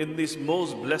in this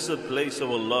most blessed place,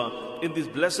 O Allah, in this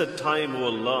blessed time, O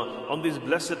Allah, on this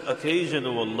blessed occasion,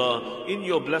 O Allah, in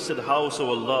your blessed house, O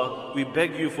Allah, we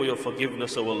beg you for your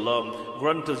forgiveness, O Allah.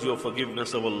 Grant us your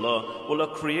forgiveness, O Allah. O Allah,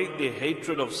 create the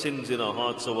hatred of sins in our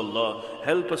hearts, O Allah.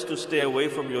 Help us to stay away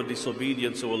from your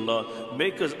disobedience, O Allah.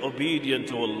 Make us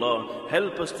obedient, O Allah.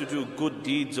 Help us to do good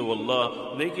deeds, O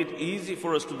Allah. Make it easy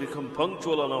for us to become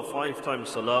punctual on our 5 times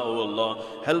salah, O Allah.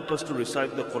 Help us to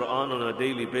recite the Quran on a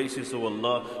daily basis, O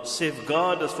Allah.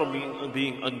 Safeguard us from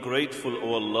being ungrateful,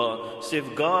 O Allah.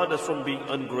 Safeguard us from being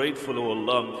ungrateful, O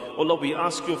Allah. O Allah, we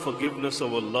ask your forgiveness, O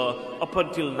Allah. Up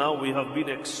until now, we have been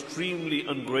extremely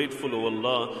ungrateful, O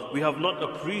Allah. We have not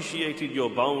appreciated your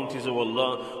bounties, O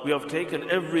Allah. We have taken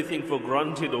everything for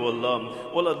granted, O Allah.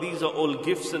 O Allah, these are all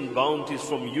gifts and bounties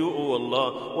from you, O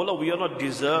Allah. O Allah, we are not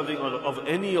deserving of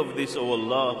any of this, O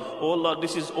Allah. O Allah,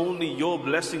 this is only your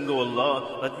blessing, O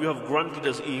Allah, that you have granted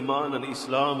us Iman and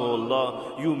Islam, O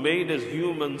Allah. You made us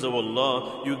humans, O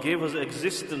Allah. You gave us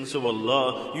existence, O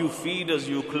Allah. You feed us,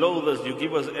 you clothe us, you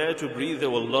give us air to breathe,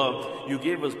 O Allah. You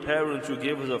gave us parents, you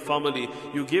gave us a family,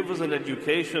 you gave us an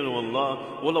education, O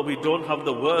Allah. O Allah, we don't have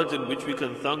the words in which we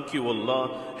can thank you, O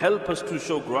Allah. Help us to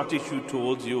show gratitude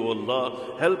towards you, O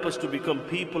Allah. Help us to become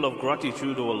people of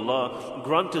gratitude, O Allah.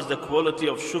 Grant us the quality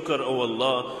of shukr, O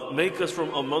Allah. Make us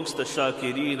from amongst the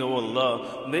shakireen, O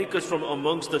Allah. Make us from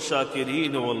amongst the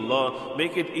shakireen, O Allah.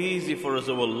 Make it easy for us,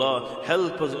 O Allah.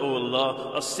 Help us, O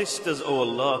Allah. Assist us, O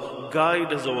Allah.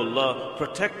 Guide us, O Allah.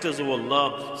 Protect us, O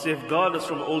Allah. Safeguard us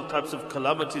from all types of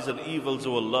calamities and evils,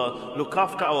 O Allah. Look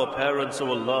after our parents, O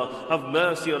Allah. Have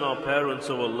mercy on our parents,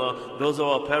 O Allah. Those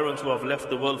are our parents who have left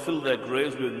the world, fill their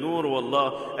graves with nur, O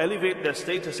Allah. Elevate their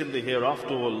status in the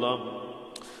hereafter, O Allah.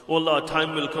 O Allah, a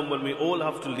time will come when we all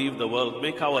have to leave the world.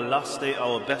 Make our last day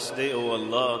our best day, O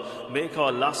Allah. Make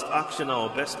our last action our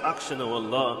best action, O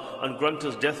Allah. And grant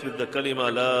us death with the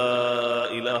kalima,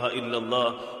 La ilaha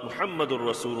illallah, Muhammadur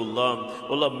Rasulullah.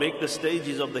 O Allah, make the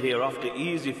stages of the hereafter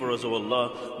easy for us, O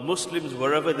Allah. Muslims,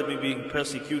 wherever they be being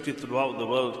persecuted throughout the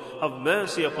world, have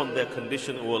mercy upon their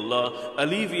condition, O Allah.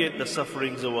 Alleviate the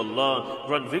sufferings, O Allah.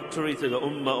 Grant victory to the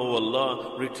ummah, O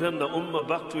Allah. Return the ummah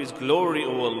back to his glory,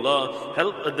 O Allah.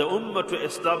 Help the ummah to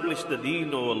establish the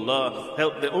deen, O Allah.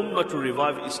 Help the ummah to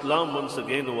revive Islam once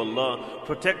again, O Allah.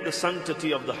 Protect the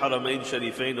sanctity of the Haramain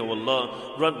Sharifain, O Allah.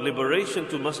 Grant liberation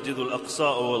to Masjidul Aqsa,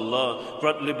 O Allah.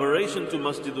 Grant liberation to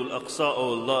Masjidul Aqsa,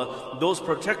 O Allah. Those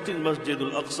protecting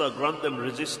Masjidul Aqsa, grant them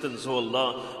resistance, O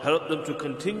Allah. Help them to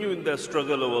continue in their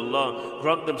struggle, O Allah.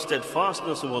 Grant them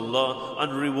steadfastness, O Allah.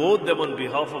 And reward them on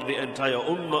behalf of the entire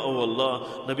ummah, O Allah.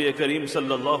 Nabi Kareem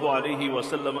sallallahu alayhi wa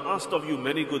sallam asked of you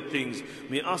many good things.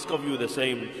 May he ask of you the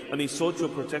same, and he sought your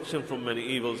protection from many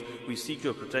evils. We seek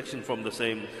your protection from the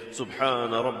same.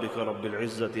 Subhana rabbika rabbil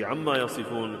izzati amma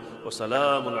yasifun, wa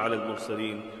salamun ala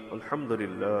al-mursaleen,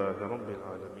 walhamdulillahi rabbil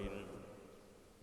alameen.